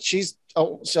 and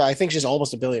so I think she's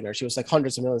almost a billionaire. She was like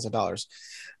hundreds of millions of dollars.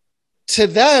 to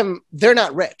them, they're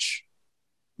not rich,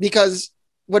 because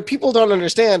what people don't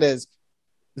understand is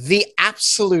the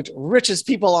absolute richest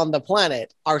people on the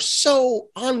planet are so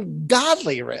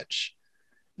ungodly rich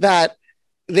that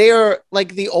they are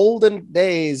like the olden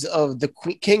days of the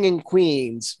king and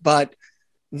queens, but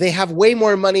they have way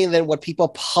more money than what people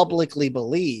publicly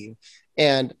believe.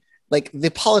 And like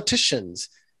the politicians,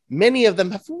 many of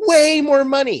them have way more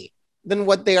money than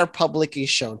what they are publicly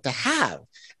shown to have.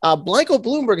 Blanco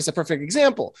Bloomberg is a perfect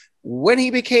example. When he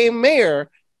became mayor,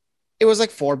 it was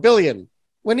like 4 billion.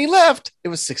 When he left, it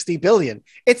was 60 billion.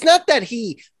 It's not that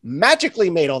he magically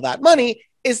made all that money,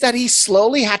 is that he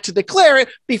slowly had to declare it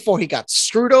before he got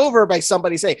screwed over by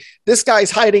somebody saying, this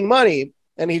guy's hiding money.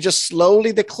 And he just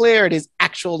slowly declared his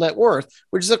actual net worth,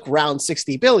 which is around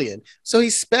 60 billion. So he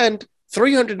spent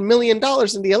 $300 million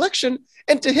in the election.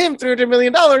 And to him, $300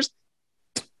 million,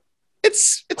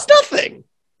 it's nothing.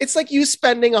 It's like you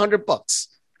spending $100.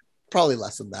 Probably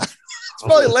less than that. It's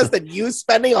probably less than you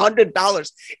spending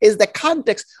 $100 is the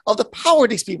context of the power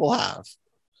these people have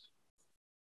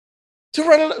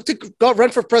to go run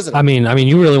for president. I mean,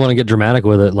 you really want to get dramatic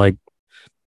with it. Like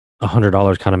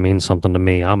 $100 kind of means something to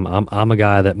me. I'm a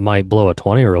guy that might blow a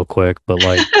 20 real quick, but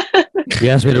like you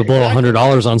asked me to blow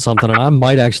 $100 on something, and I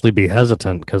might actually be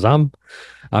hesitant because I'm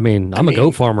a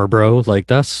goat farmer, bro. Like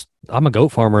I'm a goat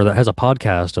farmer that has a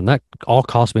podcast, and that all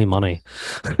costs me money.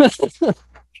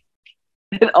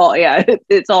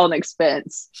 It's all an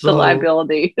expense. It's a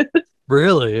liability.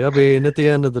 Really, I mean, at the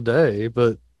end of the day,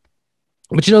 but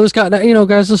this guy,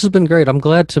 guys, this has been great. I'm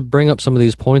glad to bring up some of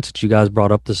these points that you guys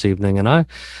brought up this evening, and I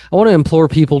want to implore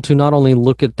people to not only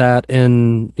look at that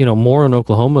in more in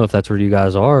Oklahoma if that's where you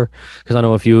guys are, because I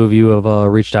know a few of you have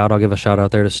reached out. I'll give a shout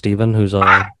out there to Steven, who's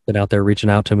been out there reaching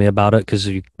out to me about it, because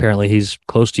apparently he's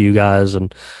close to you guys,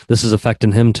 and this is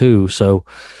affecting him too. So,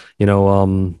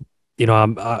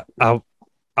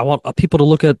 I want people to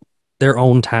look at their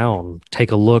own town,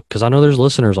 take a look, because I know there's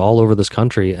listeners all over this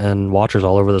country and watchers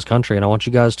all over this country, and I want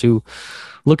you guys to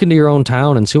look into your own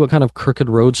town and see what kind of crooked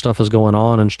road stuff is going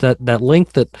on. And that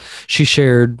link that she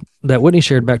shared, that Whitney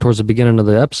shared back towards the beginning of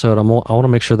the episode, I want to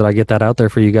make sure that I get that out there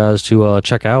for you guys to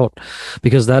check out,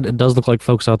 because it does look like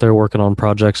folks out there working on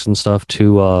projects and stuff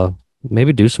to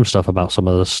maybe do some stuff about some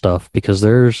of this stuff, because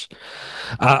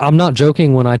I'm not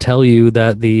joking when I tell you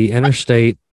that the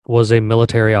interstate was a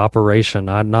military operation.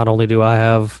 Not only do I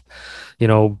have,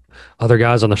 other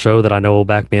guys on the show that I know will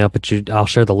back me up, but I'll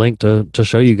share the link to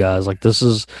show you guys. Like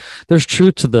there's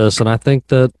truth to this, and I think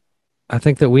that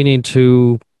we need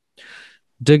to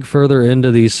dig further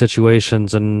into these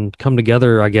situations and come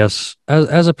together, I guess,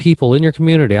 as a people in your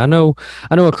community. I know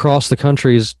across the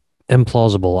country is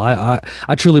implausible.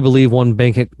 I truly believe one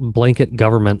blanket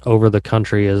government over the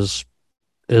country is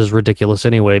ridiculous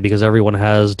anyway, because everyone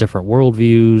has different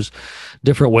worldviews,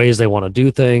 different ways they want to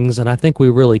do things. And I think we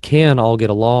really can all get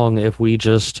along if we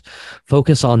just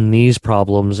focus on these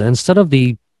problems instead of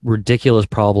the ridiculous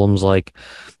problems like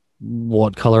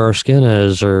what color our skin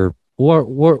is, or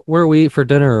where we eat for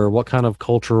dinner, or what kind of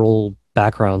cultural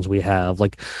backgrounds we have.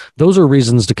 Like those are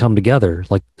reasons to come together.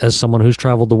 Like as someone who's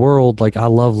traveled the world, like I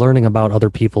love learning about other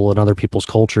people and other people's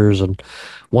cultures. And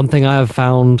one thing I have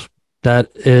found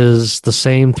that is the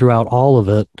same throughout all of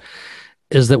it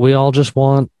is that we all just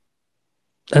want,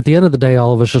 at the end of the day,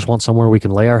 all of us just want somewhere we can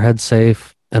lay our head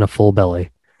safe and a full belly.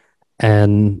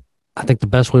 And I think the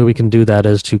best way we can do that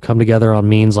is to come together on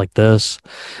means like this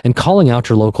and calling out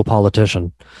your local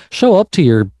politician. Show up to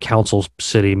your council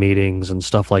city meetings and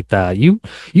stuff like that. You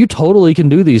totally can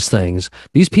do these things.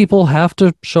 These people have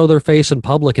to show their face in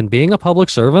public, and being a public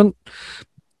servant,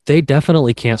 they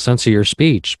definitely can't censor your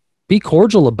speech. Be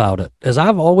cordial about it. As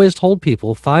I've always told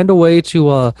people, find a way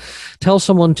to tell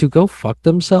someone to go fuck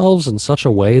themselves in such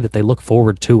a way that they look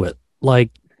forward to it.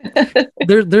 Like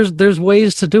there's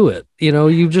ways to do it.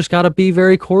 You just got to be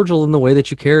very cordial in the way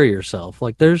that you carry yourself.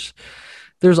 Like there's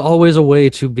always a way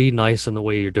to be nice in the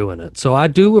way you're doing it. So I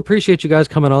do appreciate you guys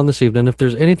coming on this evening. If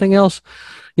there's anything else,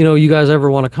 you guys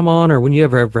ever want to come on, or when you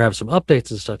ever have some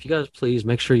updates and stuff, you guys please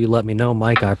make sure you let me know.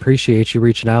 Mike, I appreciate you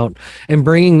reaching out and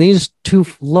bringing these two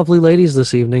lovely ladies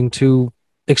this evening to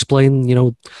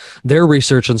explain, their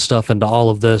research and stuff into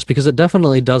all of this, because it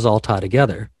definitely does all tie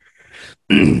together.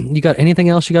 You got anything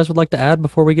else you guys would like to add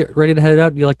before we get ready to head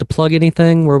out? Do you like to plug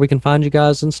anything where we can find you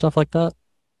guys and stuff like that?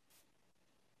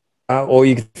 Well,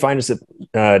 you can find us at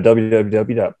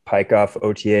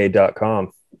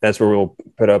www.pikeoffota.com. That's where we'll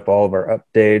put up all of our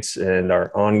updates and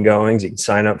our ongoings. You can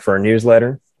sign up for our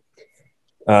newsletter.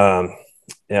 I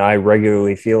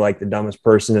regularly feel like the dumbest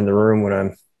person in the room when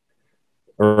I'm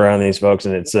around these folks,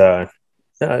 and it's a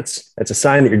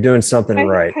sign that you're doing something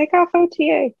right. Pike Off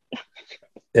OTA.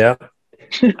 Yeah,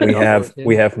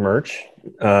 we have merch,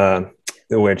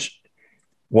 which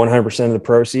 100% of the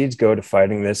proceeds go to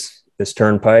fighting this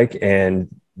turnpike, and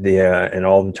and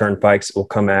all the turnpikes will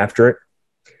come after it.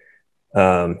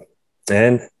 And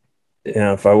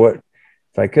if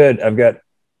I could, I've got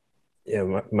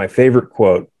my favorite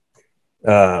quote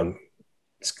from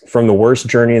The Worst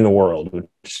Journey in the World,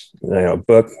 which a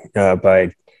book by,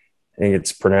 I think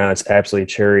it's pronounced Apsley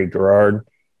Cherry Garrard,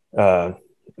 about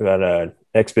an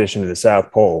expedition to the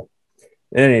South Pole.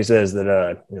 And he says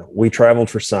that we traveled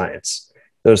for science.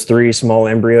 Those 3 small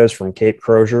embryos from Cape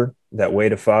Crozier, that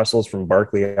weight of fossils from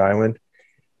Barkley Island,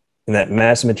 and that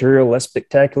mass of material less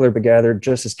spectacular but gathered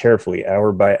just as carefully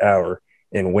hour by hour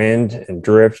in wind and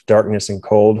drift, darkness and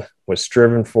cold, was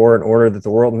striven for in order that the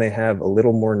world may have a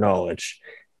little more knowledge,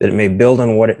 that it may build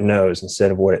on what it knows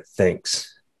instead of what it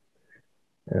thinks.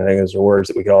 And I think those are words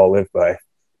that we could all live by.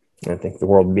 And I think the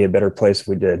world would be a better place if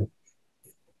we did.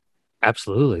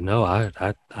 Absolutely. No, I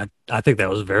think that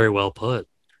was very well put.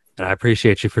 And I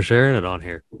appreciate you for sharing it on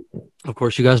here. Of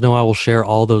course, you guys know I will share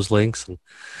all those links and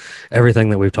everything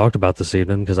that we've talked about this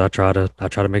evening, because I try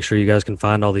to make sure you guys can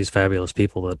find all these fabulous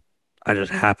people that I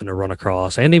just happen to run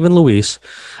across, and even Luis.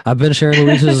 I've been sharing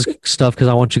Luis's stuff because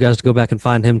I want you guys to go back and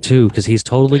find him too, because he's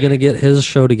totally going to get his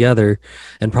show together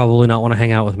and probably not want to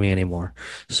hang out with me anymore.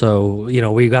 So,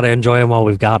 we got to enjoy him while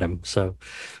we've got him. So,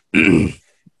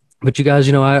 but you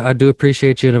guys, I do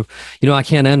appreciate you. And, I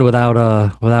can't end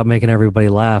without making everybody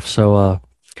laugh. So,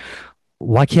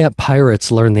 why can't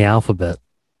pirates learn the alphabet?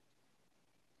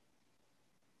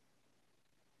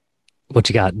 What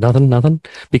you got? Nothing?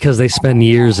 Because they spend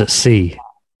years at sea.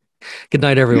 Good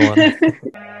night, everyone.